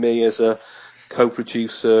with me as a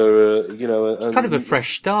co-producer, It's kind of a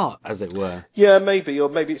fresh start, as it were. Yeah, maybe, or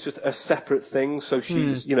maybe it's just a separate thing. So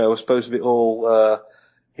she's, I suppose if it all,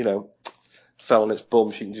 fell on its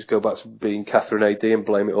bum, she can just go back to being Catherine A.D. and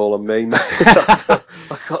blame it all on me. I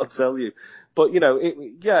can't tell you. But,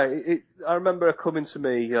 I remember her coming to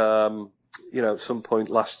me, at some point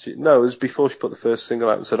last year. No, it was before she put the first single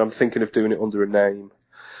out and said, I'm thinking of doing it under a name.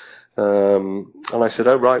 And I said,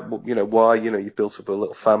 oh, right, well, why? You've built up a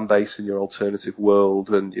little fan base in your alternative world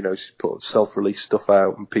and, she's put self-release stuff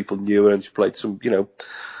out and people knew her and she played some,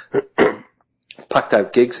 packed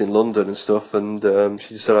out gigs in London and stuff. And,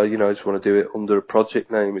 she just said, I just want to do it under a project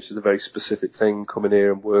name, which is a very specific thing, coming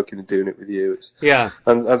here and working and doing it with you.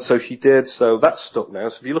 And so she did. So that's stuck now.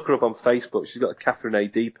 So if you look her up on Facebook, she's got a Catherine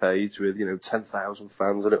A.D. page with, 10,000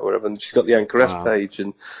 fans on it or whatever. And she's got the Anchoress page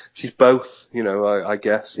and she's both, I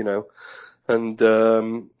guess, and,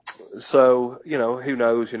 so, who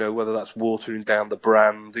knows, whether that's watering down the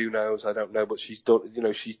brand, who knows, I don't know, but she's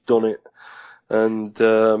done it. And,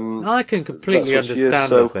 I can completely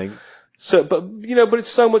understand, I think. So, but it's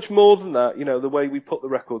so much more than that, the way we put the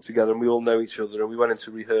record together and we all know each other and we went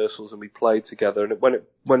into rehearsals and we played together and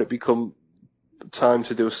when it become time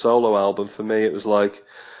to do a solo album for me, it was like,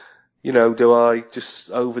 do I just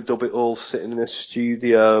overdub it all sitting in a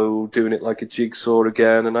studio, doing it like a jigsaw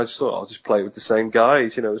again? And I just thought I'll just play with the same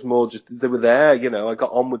guys, it was more just, they were there, I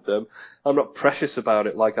got on with them. I'm not precious about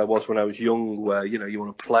it like I was when I was young where, you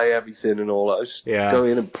want to play everything and all that. I just go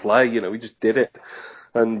in and play, we just did it.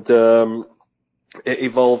 And, it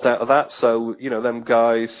evolved out of that. So, them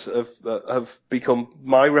guys have become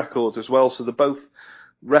my record as well. So they're both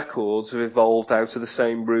records have evolved out of the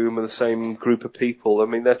same room and the same group of people. I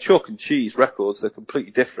mean, they're chalk and cheese records. They're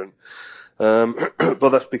completely different. But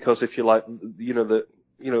that's because if you like,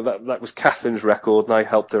 that was Catherine's record and I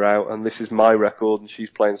helped her out and this is my record and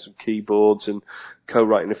she's playing some keyboards and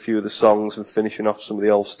co-writing a few of the songs and finishing off some of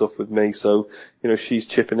the old stuff with me. So, she's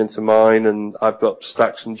chipping into mine and I've got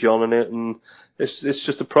Stax and John in it and it's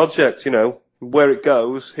just a project, Where it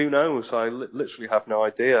goes, who knows? I literally have no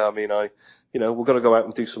idea. I mean, we're going to go out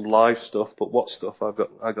and do some live stuff, but what stuff? I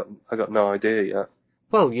got no idea yet.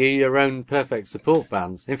 Well, you're your own perfect support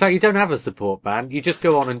bands. In fact, you don't have a support band. You just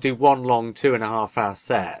go on and do one long 2.5-hour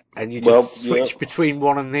set, and you just switch between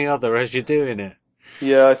one and the other as you're doing it.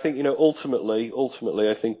 Yeah, I think, ultimately,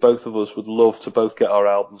 I think both of us would love to both get our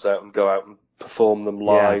albums out and go out and perform them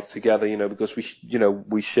live together, because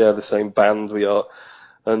we share the same band we are.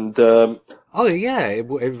 And, oh yeah,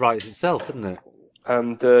 it writes itself, doesn't it?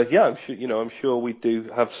 And, I'm sure we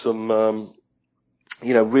do have some,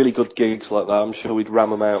 really good gigs like that. I'm sure we'd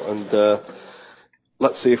ram them out and,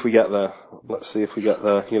 let's see if we get there. Well,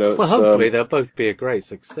 hopefully they'll both be a great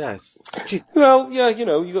success. Well, yeah,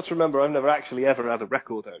 you got to remember I've never actually ever had a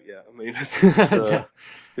record out yet. I mean,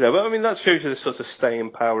 but I mean, that shows you the sort of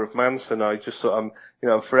staying power of Manson. I just I'm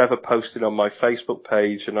forever posting on my Facebook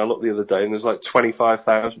page and I looked the other day and there's like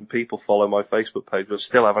 25,000 people follow my Facebook page, but I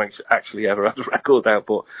still haven't actually ever had a record out,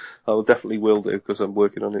 but I definitely will do because I'm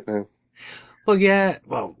working on it now. Well, yeah,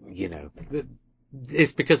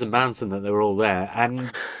 it's because of Manson that they're all there, and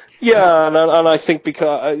and I think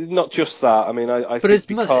because not just that. I mean, I think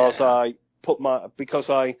because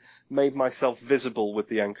I made myself visible with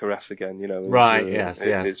the Anchoress again. Right?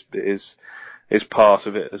 Is part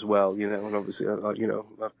of it as well. And obviously,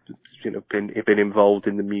 I've been involved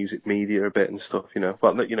in the music media a bit and stuff.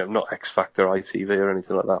 Well, not X Factor, ITV or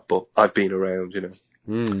anything like that, but I've been around.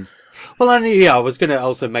 Well, I was going to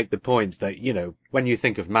also make the point that, when you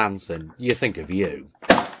think of Manson, you think of you.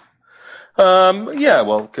 Well,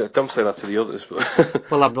 don't say that to the others. But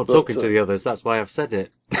well, I'm not talking to the others. That's why I've said it.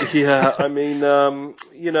 Yeah, I mean,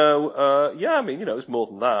 it's more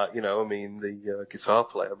than that. I mean, the guitar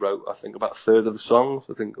player wrote, I think, about a third of the songs.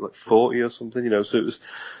 I think like 40 or something. So it was,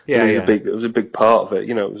 it was a big part of it.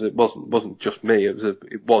 It wasn't just me.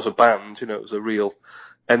 It was a band. It was a real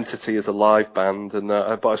entity as a live band, and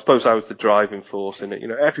but I suppose I was the driving force in it.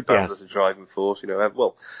 Every band has a driving force. I mean,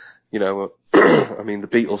 the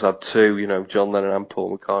Beatles had two. John Lennon and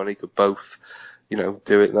Paul McCartney could both,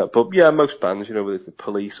 do it. And that. But yeah, most bands, whether it's the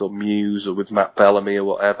Police or Muse or with Matt Bellamy or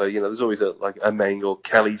whatever, there's always a main, or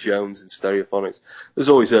Kelly Jones in Stereophonics. There's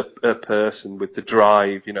always a person with the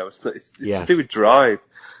drive. It's to do with drive.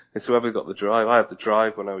 It's whoever got the drive. I had the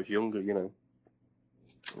drive when I was younger.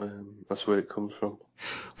 That's where it comes from.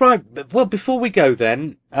 Right. Well, before we go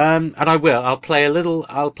then, and I'll play a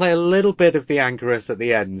little bit of the Anchorus at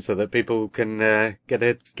the end so that people can get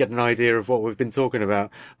an idea of what we've been talking about.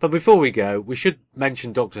 But before we go, we should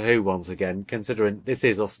mention Doctor Who once again, considering this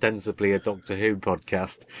is ostensibly a Doctor Who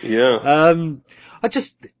podcast. Yeah.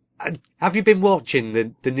 Have you been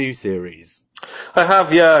watching the new series? I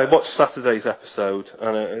have, yeah. I watched Saturday's episode,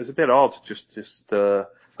 and it was a bit odd.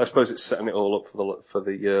 I suppose it's setting it all up for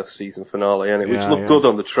the season finale, and which looked good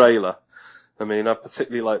on the trailer. I mean, I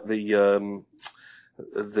particularly like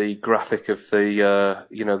the graphic of the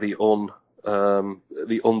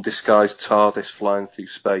undisguised TARDIS flying through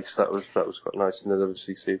space. That was quite nice, and then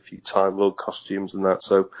obviously see a few Time Lord costumes and that.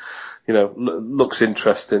 So, looks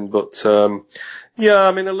interesting, but yeah,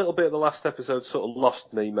 I mean, a little bit of the last episode sort of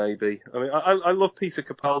lost me, maybe. I mean, I love Peter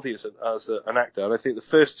Capaldi as an actor, and I think the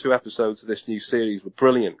first two episodes of this new series were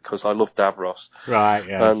brilliant because I love Davros. Right,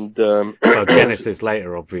 yes. And, well, Genesis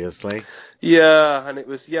later, obviously. Yeah, and it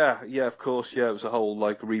was, of course, it was a whole,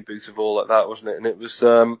 reboot of all like that, wasn't it? And it was,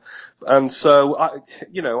 and so, I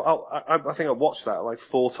think I watched that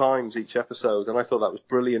 4 times each episode, and I thought that was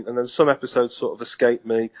brilliant. And then some episodes sort of escaped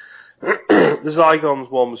me. The Zygons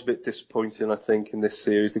one was a bit disappointing, I think, in this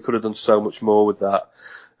series. They could have done so much more with that.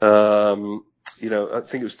 I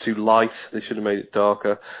think it was too light. They should have made it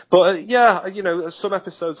darker. But, some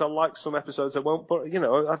episodes I like, some episodes I won't. But,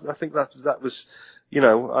 I think that was,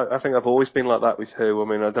 I think I've always been like that with Who. I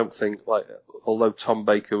mean, I don't think, although Tom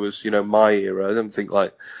Baker was, my era, I don't think,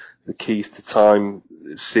 the Keys to Time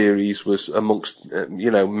series was amongst,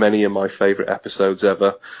 many of my favourite episodes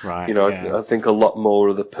ever. Right. I think a lot more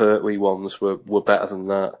of the Pertwee ones were better than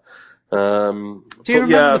that. Do you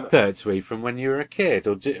remember Pertwee from when you were a kid,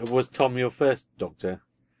 or was Tom your first Doctor?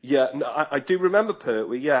 Yeah, no, I do remember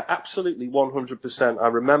Pertwee. Yeah, absolutely, 100%. I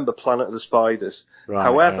remember Planet of the Spiders. Right,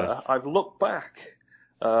 However, yes. I've looked back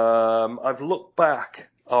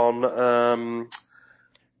on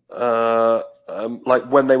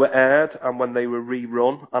when they were aired and when they were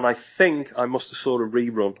rerun, and I think I must have saw a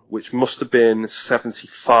rerun, which must have been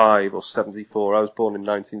 75 or 74. I was born in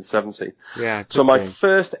 1970. Yeah. So my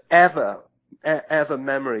first ever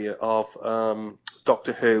memory of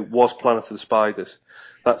Doctor Who was Planet of the Spiders.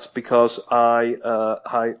 That's because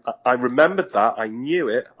I remembered that. I knew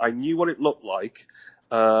it. I knew what it looked like.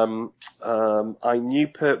 I knew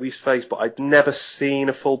Pertwee's face, but I'd never seen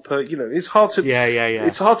a full it's hard to,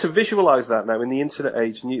 it's hard to visualize that now in the internet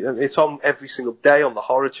age. And it's on every single day on the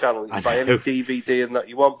Horror Channel. You can buy any DVD and that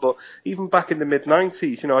you want. But even back in the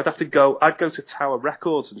mid-90s, I'd go to Tower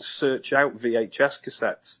Records and search out VHS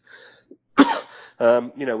cassettes.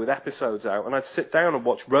 With episodes out, and I'd sit down and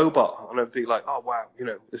watch Robot, and I'd be like, oh wow,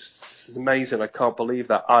 this is amazing, I can't believe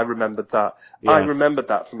that. I remembered that. Yes. I remembered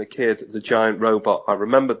that from a kid, the giant robot. I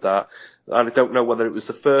remembered that, and I don't know whether it was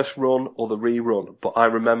the first run or the rerun, but I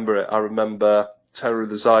remember it. I remember Terror of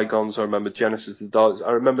the Zygons, I remember Genesis of the Daleks,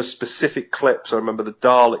 I remember specific clips, I remember the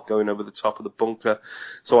Dalek going over the top of the bunker,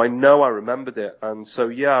 so I know I remembered it, and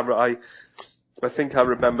so I think I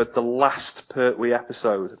remembered the last Pertwee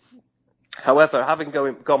episode. However, having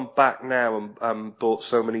gone back now and bought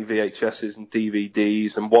so many VHSs and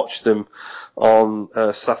DVDs and watched them on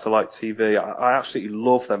satellite TV, I absolutely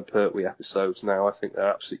love them Pertwee episodes now. I think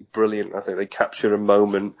they're absolutely brilliant. I think they capture a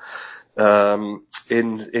moment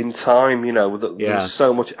in time. There's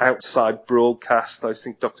so much outside broadcast. I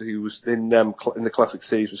think Doctor Who was in the classic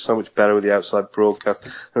series was so much better with the outside broadcast.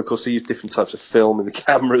 And of course, they used different types of film in the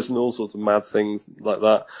cameras and all sorts of mad things like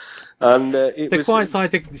that. And they're quite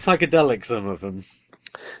psychedelic, some of them.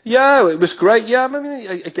 Yeah, it was great. Yeah, I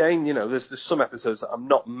mean, again, there's some episodes that I'm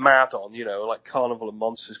not mad on, like Carnival of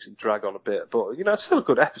Monsters can drag on a bit, but it's still a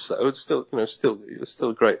good episode. It's still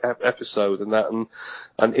a great episode, and that,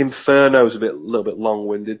 and Inferno's a little bit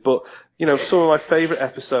long-winded, but some of my favourite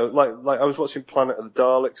episodes, like I was watching Planet of the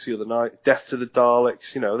Daleks the other night, Death to the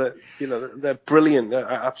Daleks. They're brilliant, they're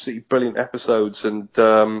absolutely brilliant episodes, and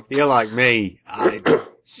you're like me. I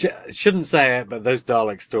shouldn't say it, but those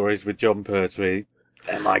Dalek stories with John Pertwee.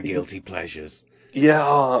 They're my guilty pleasures.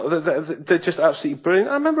 Yeah, they're just absolutely brilliant.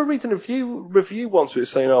 I remember reading a review once where it was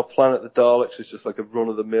saying, "Oh, Planet of the Daleks is just like a run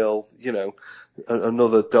of the mill,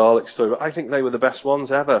 another Dalek story." But I think they were the best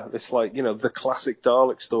ones ever. It's like, the classic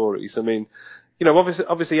Dalek stories. I mean,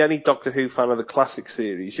 obviously any Doctor Who fan of the classic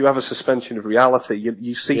series, you have a suspension of reality.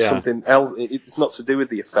 You see something else. It's not to do with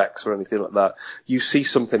the effects or anything like that. You see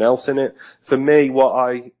something else in it. For me, what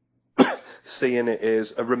I see in it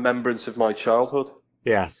is a remembrance of my childhood.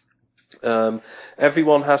 Yes.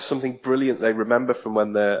 Everyone has something brilliant they remember from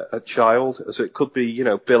when they're a child. So it could be,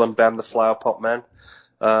 Bill and Ben, the Flower Pot Men.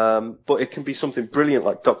 But it can be something brilliant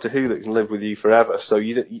like Doctor Who that can live with you forever. So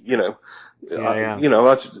it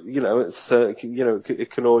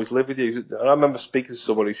can always live with you. And I remember speaking to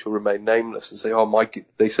someone who shall remain nameless and say,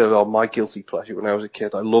 they said, my guilty pleasure when I was a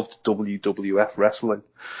kid, I loved WWF wrestling.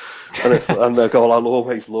 And they go, I'll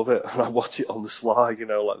always love it. And I watch it on the sly,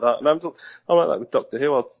 like that. And I'm like that with Doctor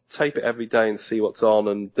Who. I'll tape it every day and see what's on,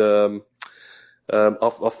 and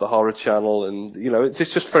off the horror channel, and it's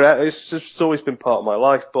just always been part of my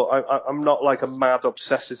life. But I'm not like a mad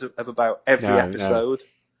obsessive about every episode. No.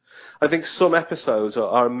 I think some episodes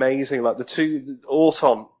are amazing, like the two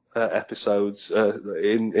Autumn episodes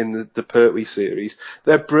in the Pertwee series.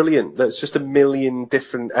 They're brilliant. There's just a million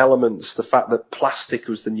different elements. The fact that plastic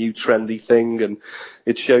was the new trendy thing, and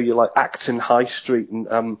it'd show you like Acton High Street,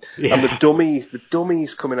 and the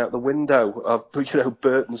dummies coming out the window of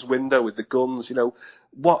Burton's window with the guns.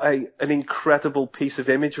 What an incredible piece of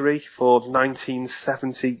imagery for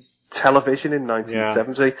 1970 television in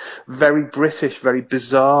 1970. Yeah. Very British, very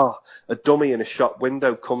bizarre. A dummy in a shop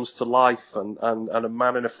window comes to life, and a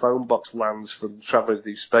man in a phone box lands from traveling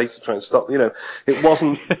through space to try and stop. It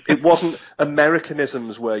wasn't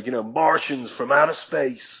Americanisms where, Martians from outer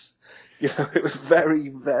space. It was very,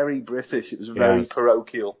 very British. It was very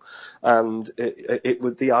parochial, and it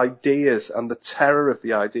was the ideas and the terror of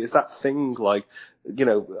the ideas. That thing, like,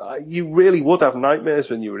 you really would have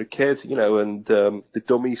nightmares when you were a kid, and the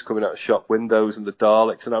dummies coming out of shop windows and the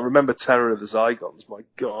Daleks. And I remember Terror of the Zygons. My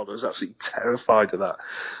God, I was absolutely terrified of that.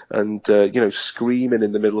 And screaming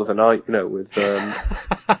in the middle of the night, with.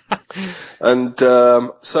 And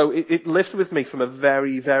so it lived with me from a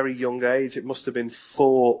very, very young age. It must have been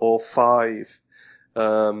 4 or 5,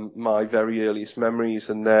 my very earliest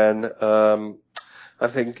memories. And then I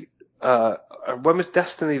think when was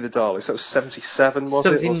Destiny of the Daleks? That was 77, was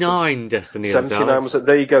 79 Destiny of the Daleks. 79 was it?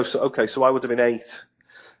 There you go. So I would have been 8.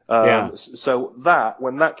 So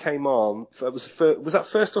when that came on, was that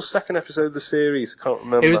first or second episode of the series? I can't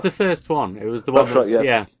remember. It was the first one. It was the one. That's right.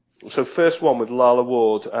 Yeah. So first one with Lala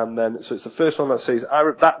Ward, and then so it's the first one that series.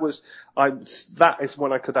 That is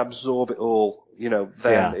when I could absorb it all.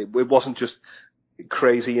 It wasn't just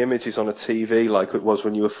crazy images on a TV like it was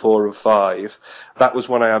when you were 4 or 5. That was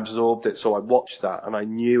when I absorbed it. So I watched that, and I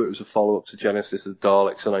knew it was a follow up to Genesis of the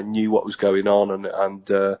Daleks, and I knew what was going on, and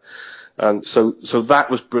so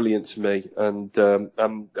that was brilliant to me, and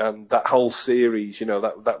that whole series,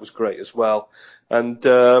 that was great as well, and.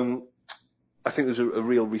 I think there's a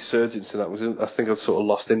real resurgence in that. I think I sort of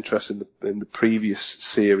lost interest in the previous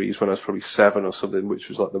series when I was probably 7 or something, which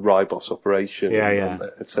was like the Ribos operation,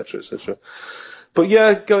 et cetera, et cetera. But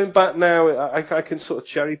yeah, going back now, I can sort of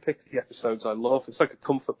cherry pick the episodes I love. It's like a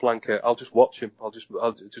comfort blanket. I'll just watch them. I'll just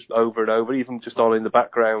over and over, even just on in the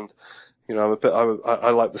background. I like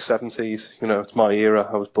the 70s. It's my era.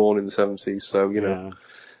 I was born in the 70s, so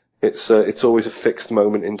it's always a fixed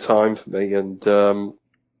moment in time for me, and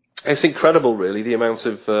it's incredible, really, the amount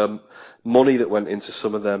of money that went into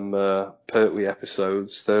some of them Pertwee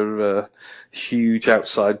episodes. They're huge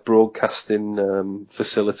outside broadcasting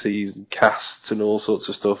facilities and casts and all sorts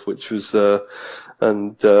of stuff, which was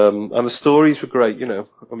and the stories were great. I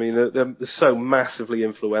mean, they're so massively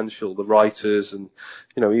influential. The writers, and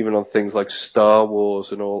even on things like Star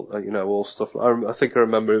Wars and all stuff. I think I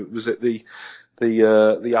remember, was it the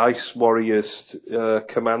Ice Warriors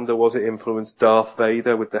commander, was it, influenced Darth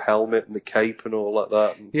Vader with the helmet and the cape and all like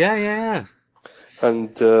that? And, yeah.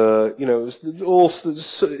 And it's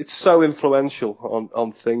so influential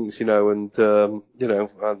on things,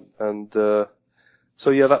 so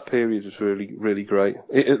yeah, that period was really, really great.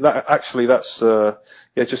 Just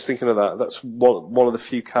thinking of that, that's one of the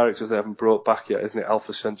few characters they haven't brought back yet, isn't it?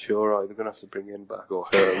 Alpha Centauri. They're going to have to bring him back, or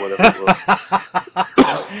her, whatever it was.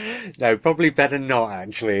 No, probably better not,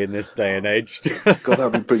 actually, in this day and age. God,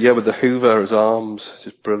 that'd be with the Hoover as arms,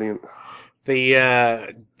 just brilliant.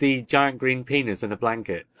 The giant green penis in a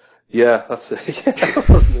blanket. Yeah, that's it. Yeah,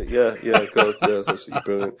 wasn't it? Yeah, God, yeah, it's absolutely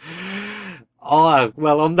brilliant. Oh,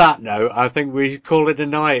 well, on that note, I think we should call it a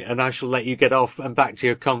night, and I shall let you get off and back to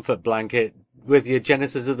your comfort blanket, with your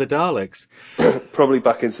Genesis of the Daleks. Probably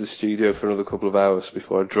back into the studio for another couple of hours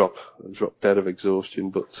before I drop dead of exhaustion.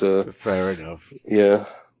 But Fair enough. yeah.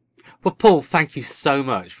 Well, Paul, thank you so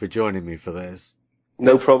much for joining me for this.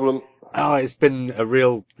 No problem. Oh, it's been a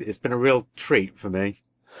real treat for me.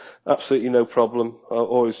 Absolutely no problem. I'm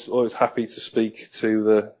always happy to speak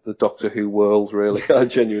to the Doctor Who world, really. I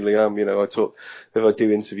genuinely am. You know, if I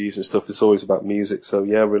do interviews and stuff, it's always about music. So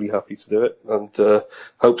yeah, really happy to do it, and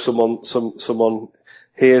hope someone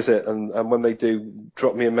hears it, and when they do,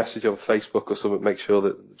 drop me a message on Facebook or something, make sure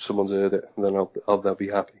that someone's heard it, and then they'll be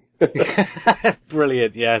happy.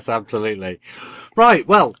 Brilliant. Yes, absolutely. Right.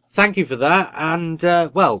 Well, thank you for that. And,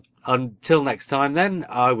 well, until next time then,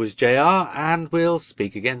 I was JR, and we'll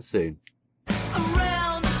speak again soon.